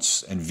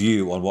response and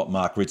view on what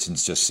Mark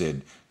Ritson's just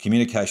said.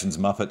 Communications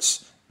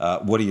muppets,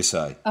 what do you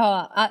say?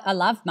 Oh, I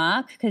love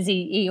Mark because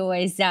he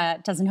always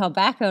doesn't hold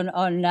back on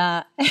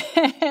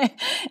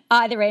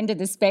either end of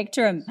the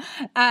spectrum.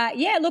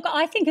 Look,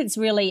 I think it's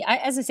really,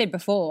 as I said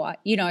before,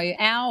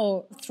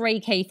 our 3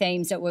 key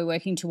themes that we're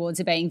working towards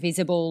are being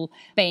visible,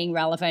 being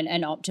relevant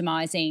and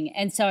optimising.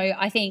 And so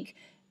I think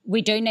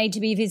we do need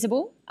to be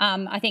visible.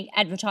 I think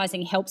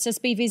advertising helps us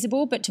be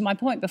visible, but to my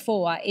point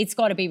before, it's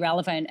got to be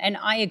relevant. And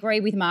I agree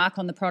with Mark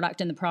on the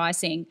product and the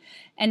pricing.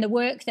 And the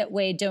work that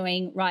we're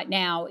doing right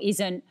now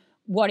isn't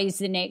what is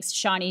the next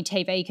shiny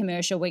TV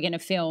commercial we're going to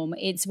film.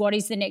 It's what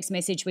is the next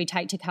message we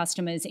take to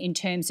customers in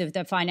terms of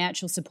the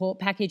financial support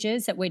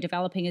packages that we're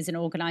developing as an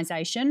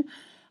organisation.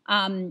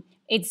 And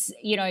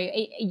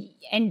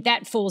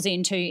that falls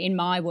into, in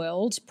my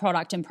world,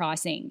 product and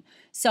pricing.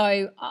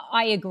 So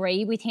I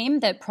agree with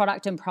him that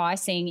product and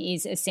pricing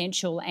is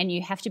essential, and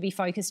you have to be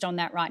focused on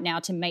that right now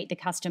to meet the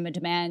customer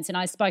demands. And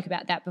I spoke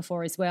about that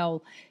before as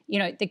well.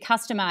 The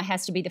customer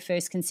has to be the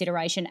first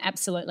consideration,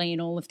 absolutely,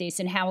 in all of this.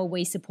 And how are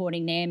we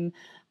supporting them?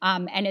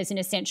 And as an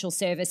essential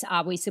service,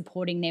 are we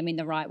supporting them in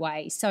the right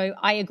way? So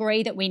I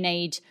agree that we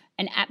need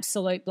an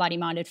absolute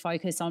bloody-minded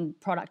focus on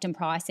product and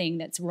pricing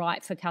that's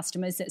right for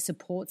customers, that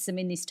supports them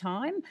in this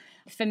time.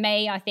 For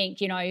me, I think,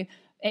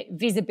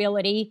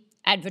 visibility,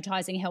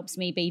 advertising helps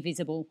me be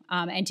visible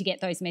and to get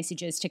those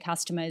messages to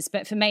customers.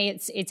 But for me,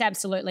 it's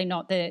absolutely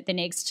not the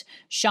next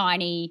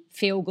shiny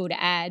feel-good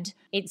ad.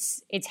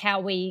 It's how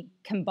we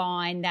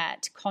combine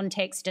that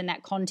context and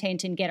that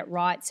content and get it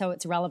right so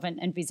it's relevant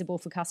and visible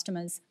for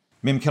customers.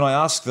 Mim, can I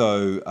ask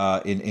though,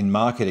 in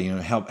marketing,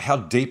 how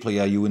deeply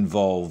are you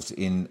involved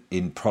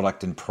in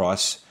product and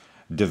price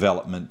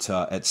development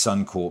at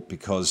Suncorp?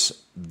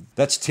 Because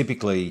that's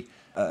typically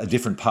a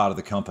different part of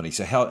the company.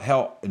 So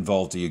how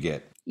involved do you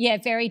get? Yeah,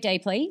 very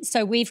deeply.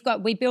 So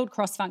we build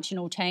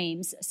cross-functional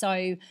teams.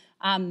 So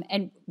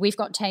and we've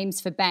got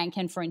teams for bank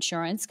and for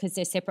insurance because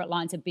they're separate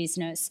lines of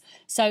business.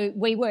 So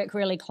we work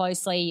really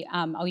closely,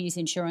 I'll use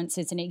insurance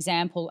as an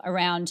example,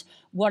 around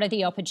what are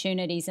the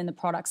opportunities and the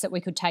products that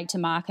we could take to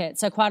market.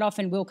 So quite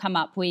often we'll come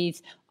up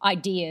with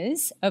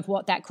ideas of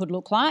what that could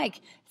look like,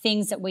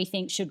 things that we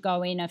think should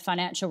go in a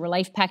financial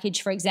relief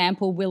package, for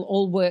example. We'll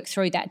all work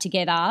through that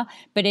together,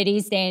 but it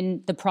is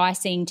then the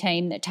pricing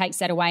team that takes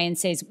that away and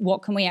says,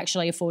 what can we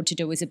actually afford to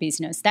do as a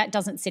business? That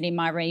doesn't sit in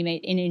my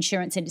remit. In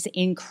insurance, it's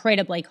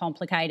incredibly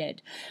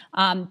complicated.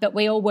 But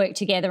we all work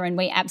together and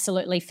we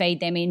absolutely feed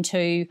them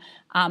into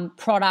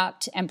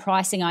product and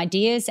pricing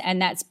ideas,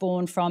 and that's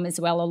born from as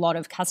well a lot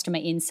of customer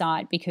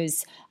insight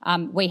because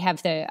we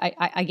have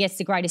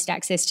the greatest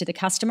access to the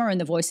customer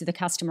and the voice of the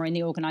customer in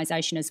the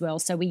organisation as well.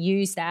 So we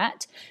use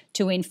that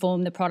to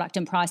inform the product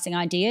and pricing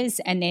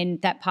ideas, and then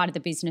that part of the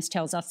business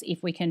tells us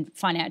if we can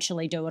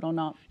financially do it or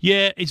not.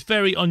 Yeah, it's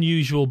very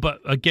unusual, but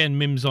again,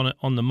 Mim's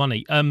on the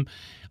money.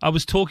 I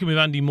was talking with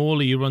Andy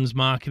Morley, who runs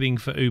marketing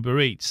for Uber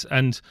Eats,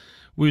 and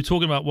we were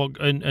talking about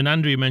and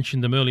Andrea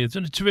mentioned them earlier. They've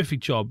done a terrific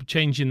job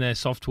changing their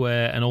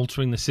software and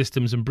altering the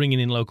systems and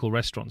bringing in local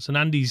restaurants. And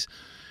Andy's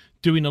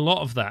doing a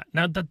lot of that.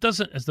 Now, that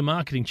doesn't, as the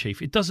marketing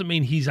chief, it doesn't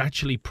mean he's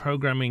actually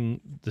programming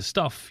the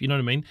stuff. You know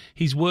what I mean?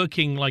 He's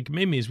working like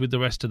Mim is with the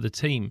rest of the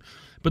team.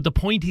 But the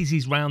point is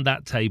he's round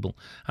that table.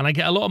 And I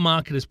get a lot of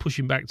marketers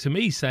pushing back to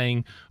me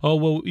saying, oh,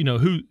 well,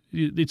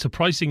 it's a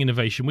pricing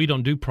innovation. We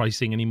don't do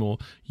pricing anymore.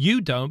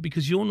 You don't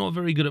because you're not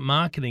very good at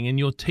marketing and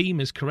your team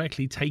has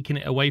correctly taken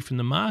it away from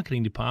the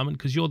marketing department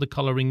because you're the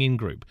colouring in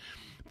group.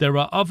 There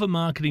are other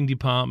marketing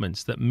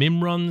departments that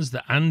Mim runs,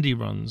 that Andy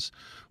runs,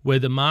 where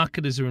the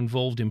marketers are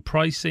involved in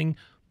pricing,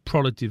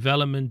 product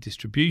development,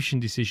 distribution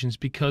decisions,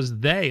 because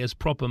they, as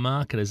proper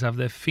marketers, have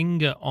their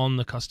finger on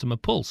the customer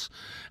pulse.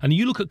 And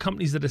you look at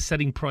companies that are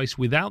setting price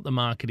without the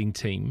marketing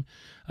team,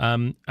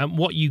 and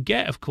what you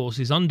get, of course,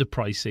 is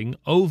underpricing,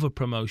 over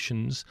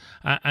promotions,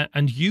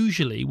 and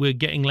usually we're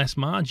getting less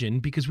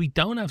margin because we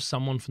don't have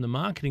someone from the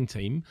marketing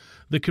team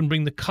that can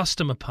bring the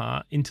customer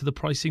part into the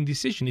pricing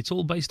decision. It's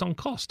all based on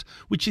cost,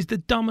 which is the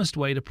dumbest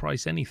way to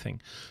price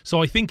anything.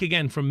 So I think,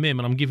 again, from Mim,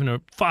 and I'm giving her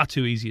far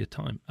too easy a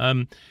time,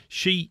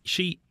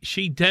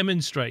 she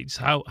demonstrates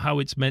how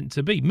it's meant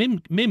to be.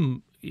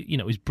 Mim,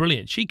 is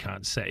brilliant. She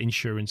can't set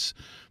insurance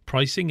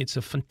pricing. It's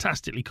a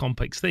fantastically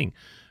complex thing.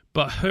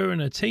 But her and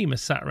her team are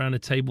sat around a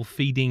table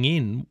feeding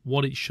in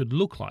what it should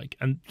look like.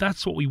 And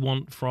that's what we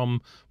want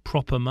from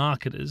proper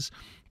marketers,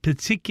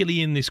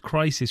 particularly in this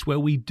crisis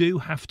where we do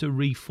have to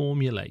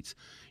reformulate.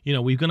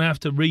 We're going to have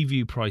to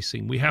review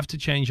pricing. We have to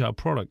change our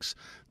products.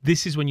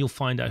 This is when you'll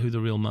find out who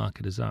the real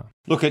marketers are.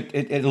 Look,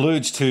 it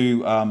alludes to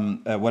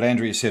what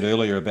Andrea said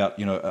earlier about,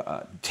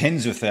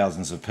 tens of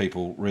thousands of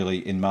people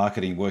really in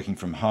marketing working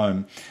from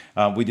home.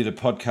 We did a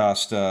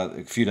podcast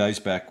a few days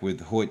back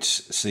with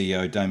Hoyt's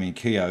CEO, Damien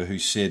Keogh, who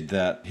said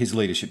that his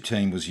leadership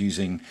team was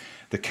using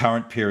the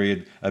current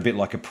period a bit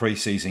like a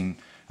pre-season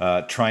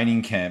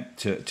training camp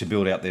to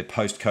build out their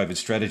post-COVID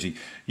strategy.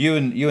 You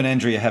and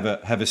Andrea have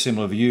a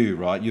similar view,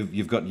 right?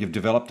 You've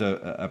developed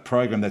a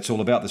program that's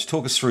all about this.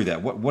 Talk us through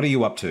that. What are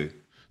you up to?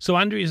 So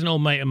Andrea is an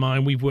old mate of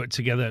mine. We've worked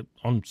together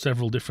on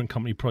several different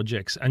company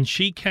projects, and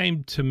she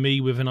came to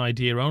me with an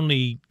idea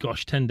only,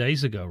 10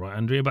 days ago, right,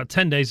 Andrea? About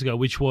 10 days ago,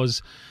 which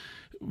was,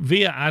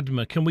 via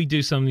ADMA, can we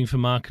do something for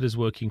marketers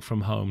working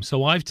from home?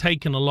 So I've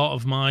taken a lot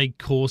of my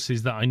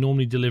courses that I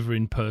normally deliver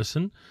in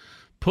person,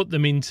 put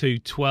them into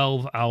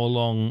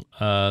 12-hour-long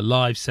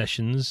live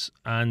sessions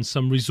and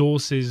some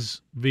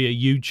resources via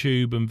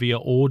YouTube and via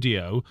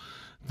audio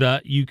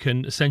that you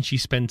can essentially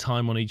spend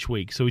time on each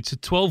week. So it's a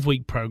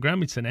 12-week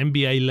program. It's an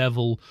MBA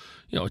level,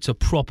 it's a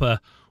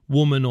proper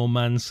woman or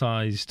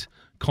man-sized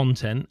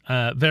content,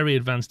 very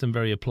advanced and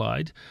very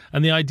applied.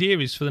 And the idea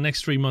is for the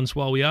next 3 months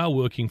while we are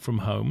working from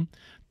home,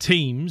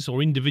 teams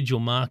or individual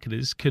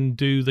marketers can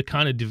do the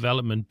kind of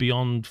development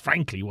beyond,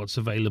 frankly, what's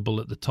available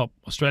at the top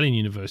Australian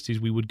universities.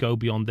 We would go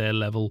beyond their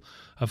level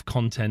of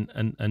content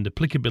and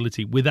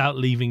applicability without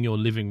leaving your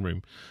living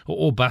room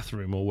or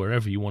bathroom or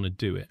wherever you want to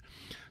do it.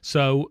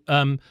 So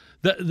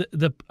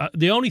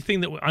the only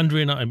thing that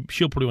Andrea and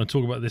she'll probably want to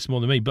talk about this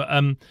more than me, but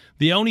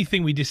the only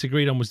thing we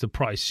disagreed on was the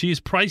price. She has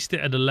priced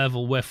it at a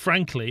level where,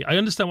 frankly, I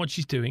understand what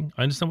she's doing.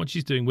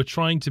 We're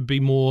trying to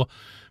be more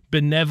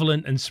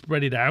benevolent and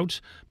spread it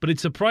out, but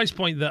it's a price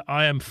point that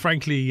I am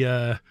frankly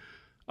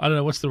I don't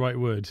know what's the right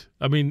word.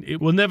 I mean,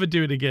 we'll never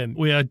do it again.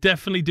 We are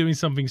definitely doing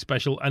something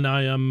special, and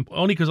I am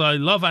only because I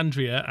love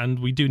Andrea, and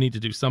we do need to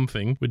do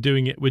something. We're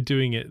doing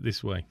it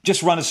this way.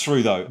 Just run us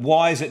through though.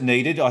 Why is it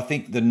needed? I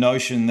think the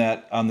notion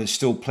that there's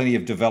still plenty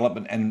of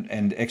development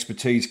and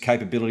expertise,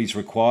 capabilities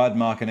required,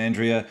 Mark and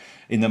Andrea,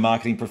 in the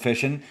marketing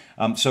profession.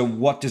 So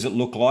what does it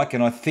look like?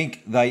 And I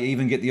think they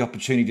even get the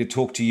opportunity to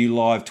talk to you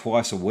live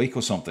twice a week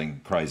or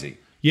something crazy.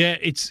 Yeah,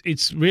 it's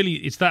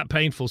that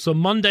painful. So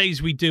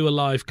Mondays we do a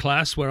live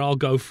class where I'll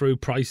go through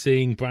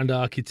pricing, brand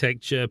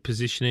architecture,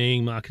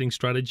 positioning, marketing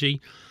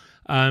strategy.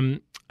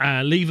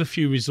 Leave a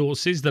few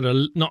resources that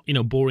are not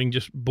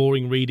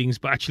boring readings,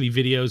 but actually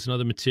videos and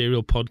other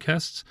material,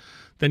 podcasts.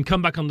 Then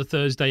come back on the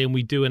Thursday and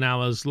we do an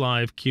hour's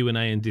live Q&A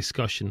and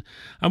discussion.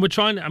 And we're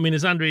trying,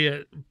 as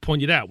Andrea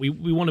pointed out, we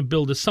want to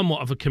build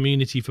somewhat of a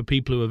community for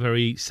people who are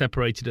very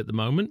separated at the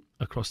moment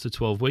across the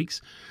 12 weeks.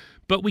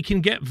 But we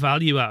can get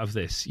value out of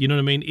this. You know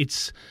what I mean?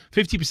 It's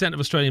 50% of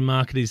Australian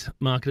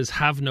marketers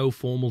have no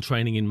formal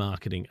training in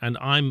marketing. And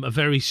I'm a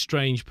very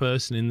strange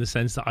person in the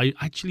sense that I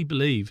actually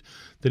believe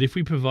that if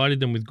we provided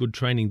them with good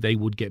training, they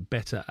would get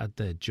better at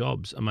their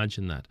jobs.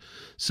 Imagine that.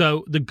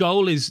 So the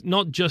goal is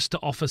not just to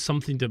offer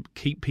something to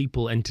keep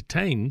people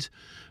entertained,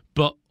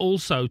 but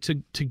also to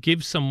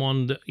give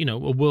someone, a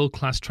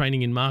world-class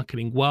training in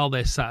marketing while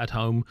they're sat at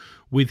home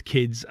with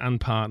kids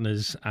and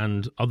partners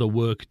and other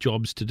work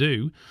jobs to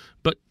do.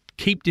 But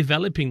keep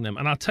developing them.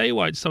 And I'll tell you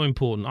why it's so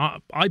important.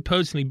 I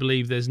personally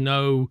believe there's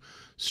no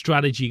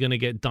strategy going to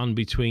get done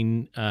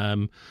between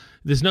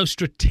there's no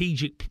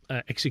strategic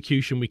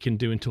execution we can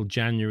do until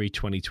January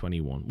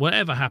 2021.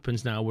 Whatever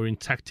happens now, we're in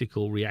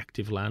tactical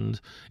reactive land.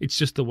 It's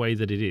just the way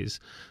that it is.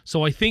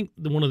 So I think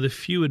one of the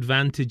few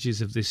advantages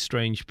of this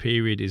strange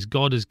period is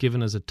God has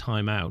given us a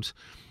time out.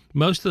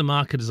 Most of the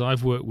marketers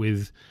I've worked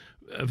with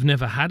have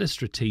never had a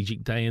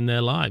strategic day in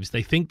their lives.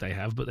 They think they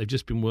have, but they've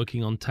just been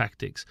working on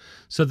tactics.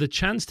 So the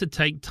chance to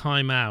take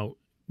time out,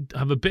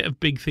 have a bit of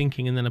big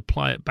thinking, and then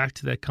apply it back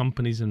to their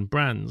companies and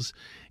brands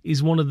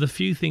is one of the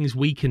few things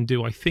we can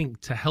do, I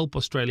think, to help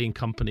Australian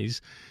companies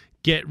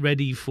get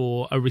ready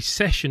for a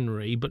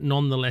recessionary but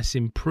nonetheless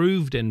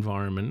improved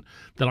environment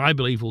that I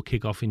believe will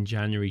kick off in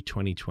January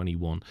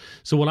 2021.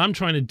 So what I'm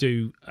trying to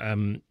do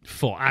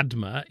for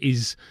ADMA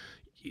is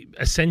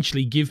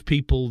essentially give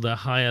people the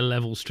higher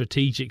level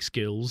strategic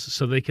skills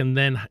so they can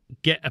then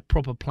get a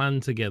proper plan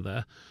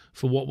together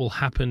for what will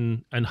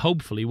happen and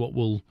hopefully what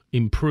will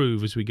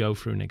improve as we go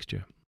through next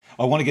year.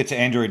 I want to get to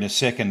Andrea in a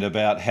second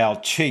about how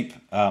cheap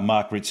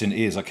Mark Ritson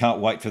is. I can't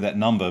wait for that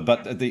number.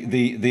 But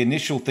the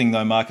initial thing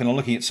though, Mark, and I'm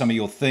looking at some of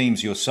your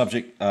themes, your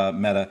subject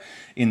matter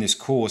in this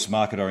course,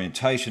 market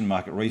orientation,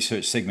 market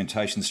research,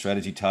 segmentation,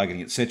 strategy,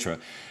 targeting, etc.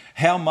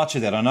 How much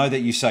of that, I know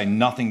that you say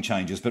nothing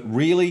changes, but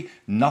really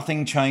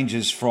nothing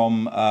changes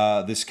from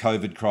this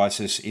COVID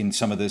crisis in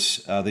some of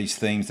these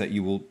themes that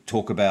you will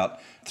talk about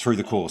through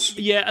the course?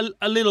 Yeah,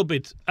 a little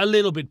bit,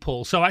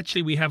 Paul. So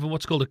actually we have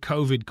what's called a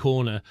COVID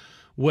corner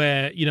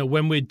where,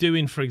 when we're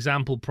doing, for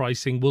example,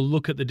 pricing, we'll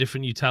look at the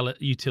different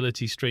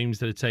utility streams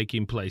that are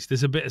taking place.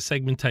 There's a bit of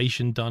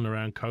segmentation done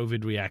around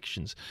COVID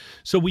reactions.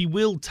 So we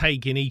will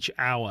take in each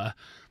hour,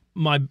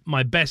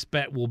 my best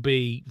bet will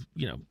be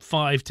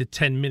 5 to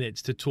 10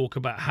 minutes to talk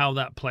about how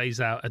that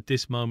plays out at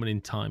this moment in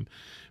time.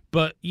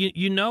 But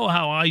you know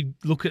how I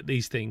look at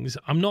these things.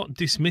 I'm not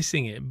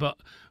dismissing it, but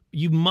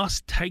you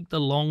must take the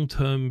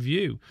long-term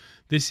view.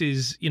 This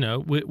is,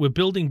 we're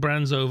building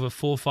brands over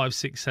 4, 5,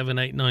 6, 7,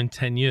 8, 9,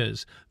 10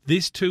 years.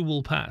 This too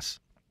will pass.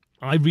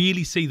 I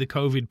really see the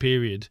COVID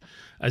period,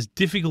 as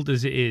difficult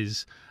as it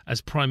is,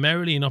 as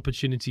primarily an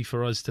opportunity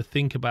for us to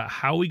think about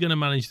how we're going to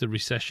manage the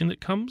recession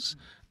that comes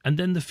and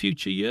then the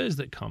future years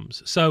that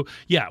comes. So,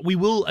 yeah, we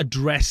will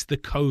address the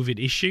COVID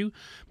issue,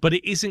 but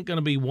it isn't going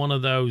to be one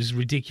of those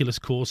ridiculous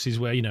courses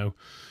where,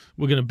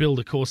 we're going to build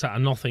a course out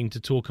of nothing to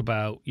talk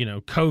about,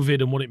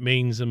 COVID and what it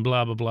means and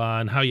blah, blah, blah,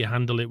 and how you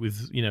handle it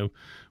with,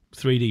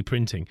 3D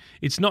printing.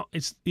 It's not,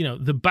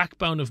 the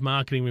backbone of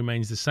marketing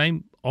remains the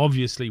same.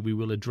 Obviously, we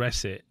will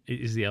address it. It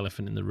is the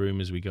elephant in the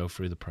room as we go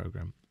through the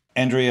program.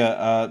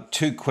 Andrea,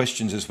 2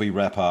 questions as we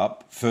wrap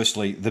up.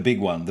 Firstly, the big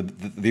one,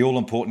 the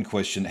all-important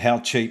question, how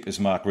cheap is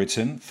Mark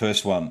Ritson?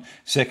 First one.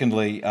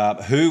 Secondly,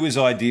 who is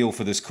ideal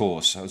for this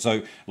course?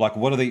 So,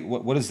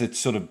 what is the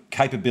sort of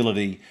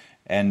capability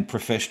and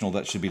professional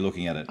that should be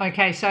looking at it?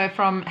 Okay, so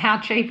from how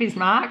cheap is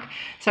Mark?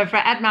 So for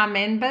ADMA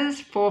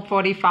members,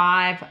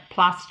 $445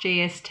 plus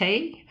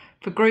GST.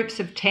 For groups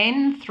of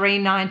 10,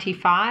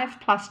 $395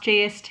 plus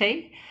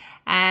GST.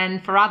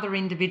 And for other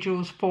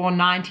individuals,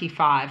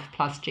 $495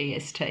 plus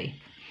GST.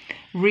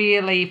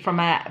 Really, from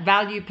a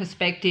value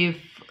perspective,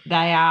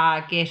 they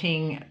are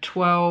getting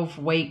 12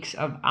 weeks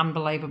of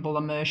unbelievable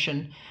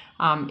immersion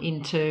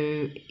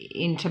into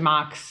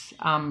Mark's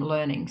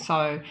learning.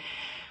 So,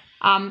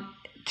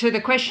 to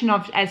the question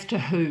of as to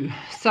who.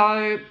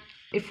 So,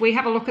 if we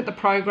have a look at the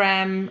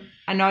program,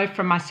 I know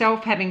from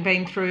myself, having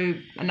been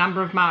through a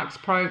number of Mark's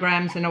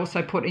programs and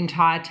also put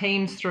entire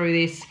teams through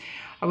this,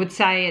 I would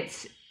say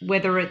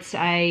whether it's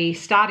a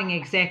starting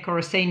exec or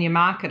a senior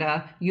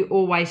marketer, you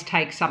always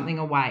take something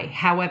away.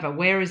 However,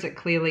 where is it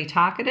clearly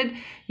targeted?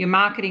 Your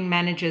marketing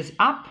manager's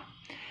up,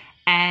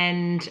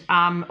 and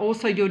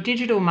also your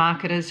digital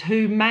marketers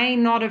who may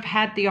not have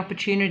had the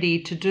opportunity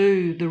to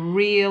do the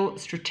real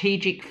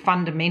strategic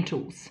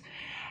fundamentals,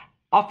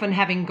 often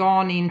having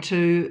gone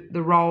into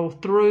the role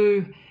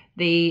through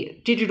the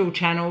digital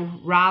channel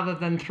rather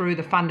than through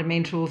the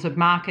fundamentals of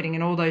marketing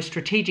and all those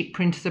strategic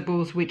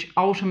principles which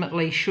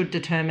ultimately should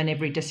determine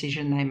every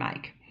decision they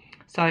make.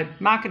 So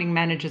marketing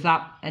managers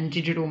up and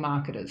digital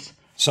marketers.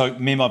 So,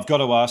 Mim, I've got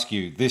to ask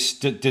you, does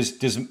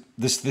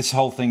this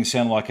whole thing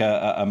sound like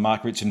a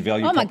Mark Ritson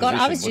value proposition? Oh my God,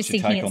 I was just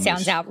thinking it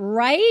sounds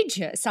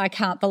outrageous. I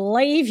can't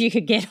believe you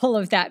could get all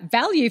of that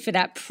value for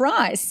that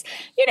price.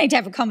 You need to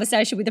have a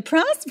conversation with the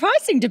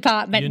pricing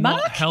department, Mark.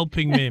 You're not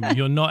helping Mim.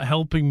 You're not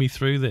helping me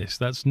through this.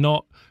 That's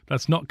not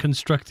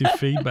constructive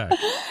feedback.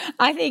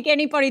 I think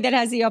anybody that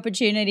has the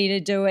opportunity to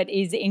do it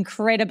is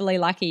incredibly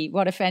lucky.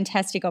 What a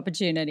fantastic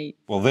opportunity.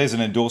 Well, there's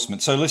an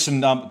endorsement. So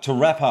listen, to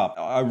wrap up,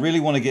 I really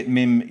want to get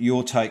Mim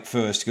your take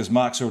first, because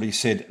Mark's already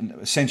said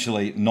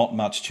essentially not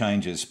much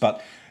changes.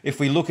 But if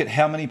we look at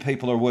how many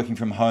people are working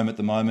from home at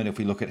the moment, if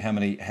we look at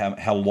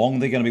how long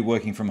they're going to be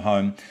working from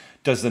home,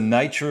 does the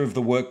nature of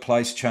the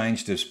workplace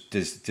change?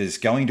 Does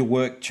going to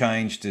work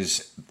change?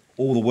 Does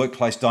all the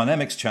workplace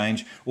dynamics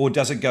change? Or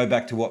does it go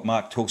back to what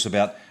Mark talks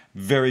about,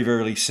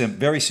 very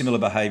similar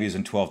behaviours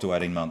in 12 to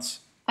 18 months?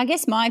 I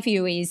guess my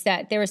view is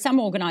that there are some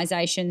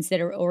organisations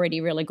that are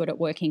already really good at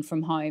working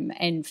from home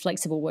and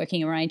flexible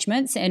working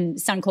arrangements, and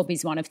Suncorp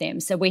is one of them.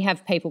 So we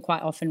have people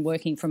quite often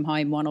working from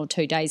home 1 or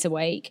 2 days a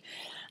week.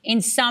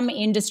 In some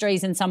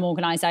industries and some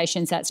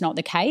organisations, that's not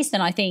the case.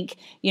 And I think,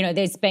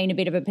 there's been a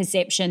bit of a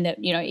perception that,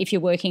 if you're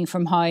working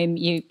from home,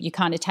 you're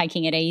kind of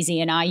taking it easy,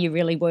 and are you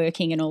really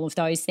working, and all of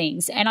those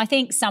things. And I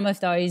think some of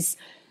those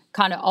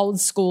kind of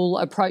old school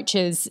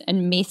approaches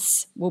and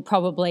myths will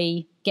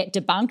probably get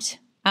debunked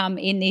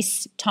in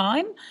this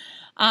time.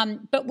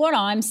 But what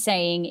I'm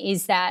seeing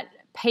is that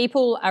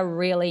people are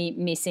really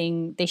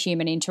missing the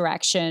human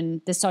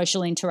interaction, the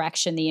social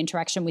interaction, the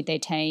interaction with their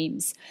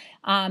teams.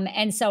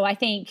 And so I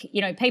think,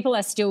 people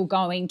are still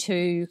going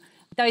to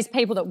those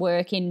people that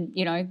work in,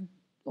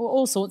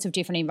 all sorts of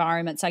different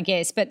environments, I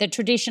guess, but that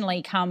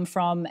traditionally come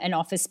from an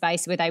office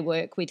space where they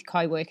work with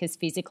co-workers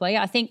physically.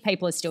 I think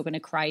people are still going to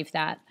crave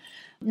that.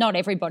 Not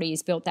everybody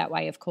is built that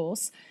way, of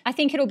course. I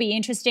think it'll be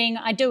interesting.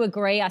 I do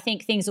agree. I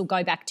think things will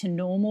go back to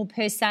normal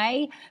per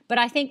se, but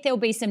I think there'll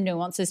be some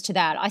nuances to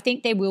that. I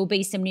think there will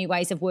be some new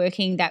ways of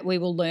working that we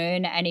will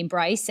learn and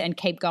embrace and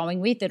keep going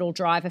with that'll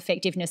drive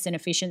effectiveness and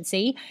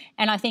efficiency.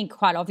 And I think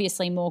quite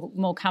obviously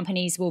more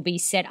companies will be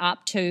set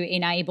up to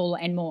enable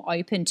and more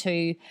open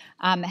to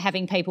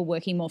having people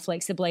working more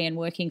flexibly and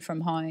working from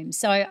home.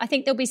 So I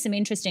think there'll be some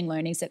interesting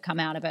learnings that come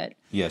out of it.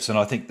 Yes, and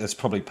I think that's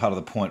probably part of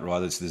the point, right?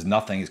 There's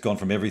nothing. It's gone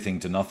from everything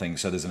to nothing,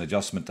 so there's an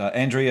adjustment.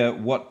 Andrea,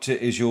 what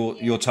is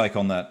your take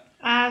on that?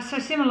 So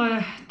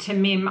similar to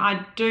Mim,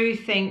 I do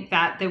think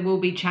that there will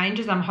be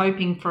changes. I'm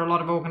hoping for a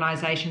lot of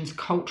organisations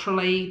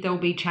culturally there'll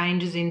be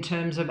changes in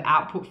terms of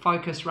output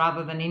focus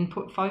rather than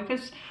input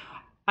focus.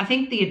 I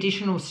think the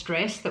additional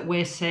stress that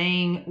we're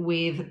seeing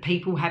with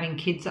people having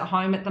kids at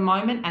home at the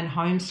moment and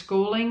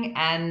homeschooling,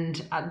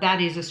 and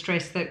that is a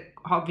stress that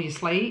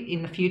obviously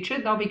in the future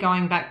they'll be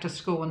going back to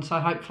school, and so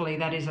hopefully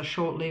that is a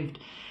short-lived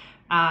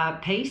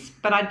piece.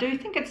 But I do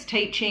think it's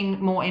teaching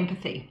more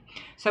empathy.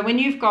 So when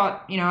you've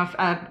got,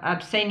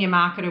 a senior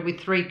marketer with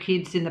 3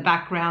 kids in the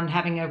background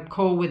having a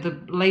call with the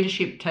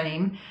leadership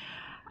team,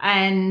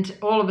 and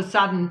all of a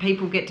sudden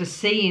people get to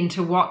see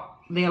into what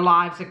their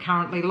lives are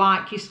currently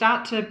like,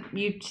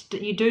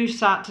 you do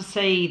start to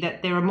see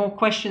that there are more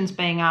questions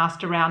being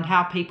asked around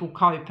how people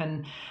cope.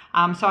 And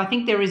so I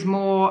think there is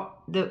more,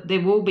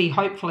 there will be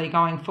hopefully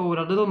going forward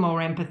a little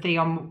more empathy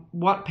on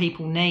what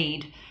people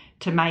need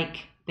to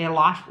make their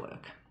life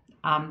work.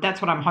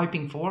 That's what I'm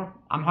hoping for.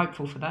 I'm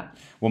hopeful for that.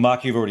 Well,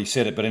 Mark, you've already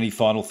said it, but any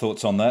final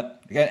thoughts on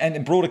that?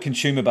 And broader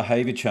consumer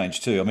behaviour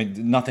change too. I mean,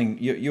 nothing,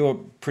 you're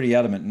pretty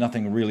adamant,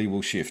 nothing really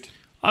will shift.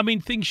 I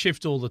mean, things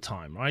shift all the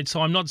time, right?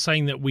 So I'm not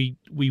saying that we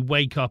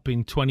wake up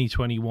in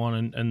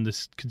 2021 and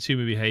this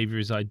consumer behavior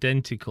is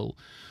identical.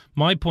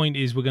 My point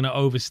is we're going to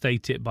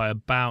overstate it by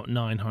about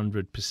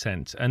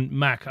 900%. And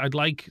Mac, I'd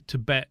like to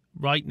bet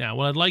right now,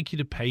 well, I'd like you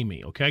to pay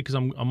me, okay? Because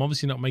I'm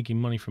obviously not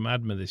making money from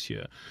ADMA this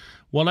year.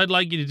 What I'd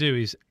like you to do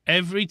is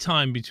every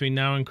time between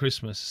now and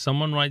Christmas,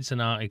 someone writes an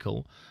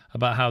article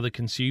about how the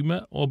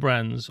consumer or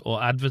brands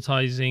or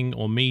advertising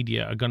or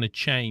media are going to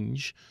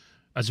change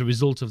as a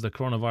result of the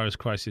coronavirus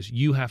crisis,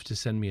 you have to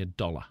send me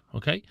 $1,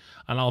 okay?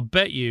 And I'll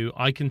bet you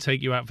I can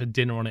take you out for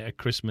dinner on it at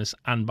Christmas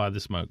and buy the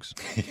smokes.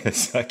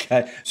 Yes,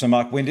 okay. So,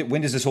 Mark,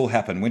 when does this all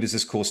happen? When does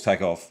this course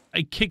take off?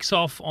 It kicks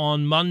off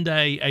on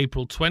Monday,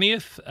 April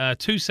 20th,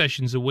 2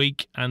 sessions a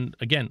week, and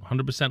again,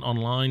 100%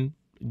 online.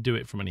 Do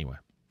it from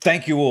anywhere.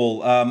 Thank you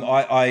all.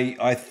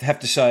 I have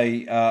to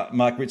say,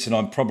 Mark Ritson,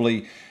 I'm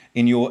probably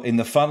in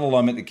the funnel,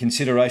 I'm at the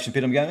consideration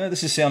bit. I'm going,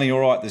 this is sounding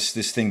all right,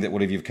 this thing that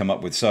whatever you've come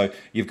up with. So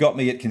you've got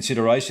me at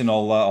consideration.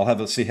 I'll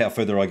have a see how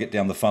further I get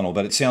down the funnel,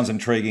 but it sounds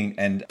intriguing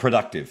and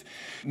productive.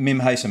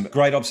 Mim Haysom,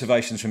 great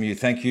observations from you.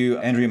 Thank you.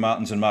 Andrea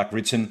Martins and Mark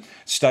Ritson.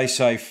 Stay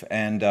safe,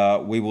 and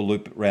we will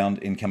loop round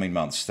in coming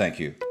months. Thank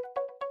you.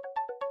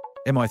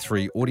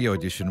 MI3 Audio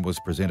Edition was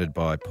presented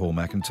by Paul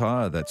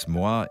McIntyre, that's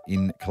moi,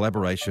 in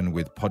collaboration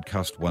with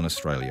Podcast One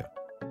Australia.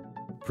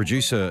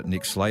 Producer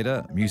Nick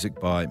Slater, music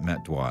by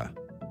Matt Dwyer.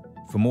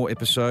 For more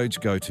episodes,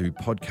 go to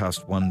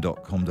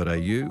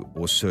podcastone.com.au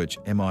or search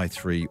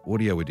MI3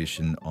 Audio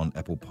Edition on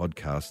Apple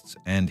Podcasts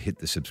and hit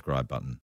the subscribe button.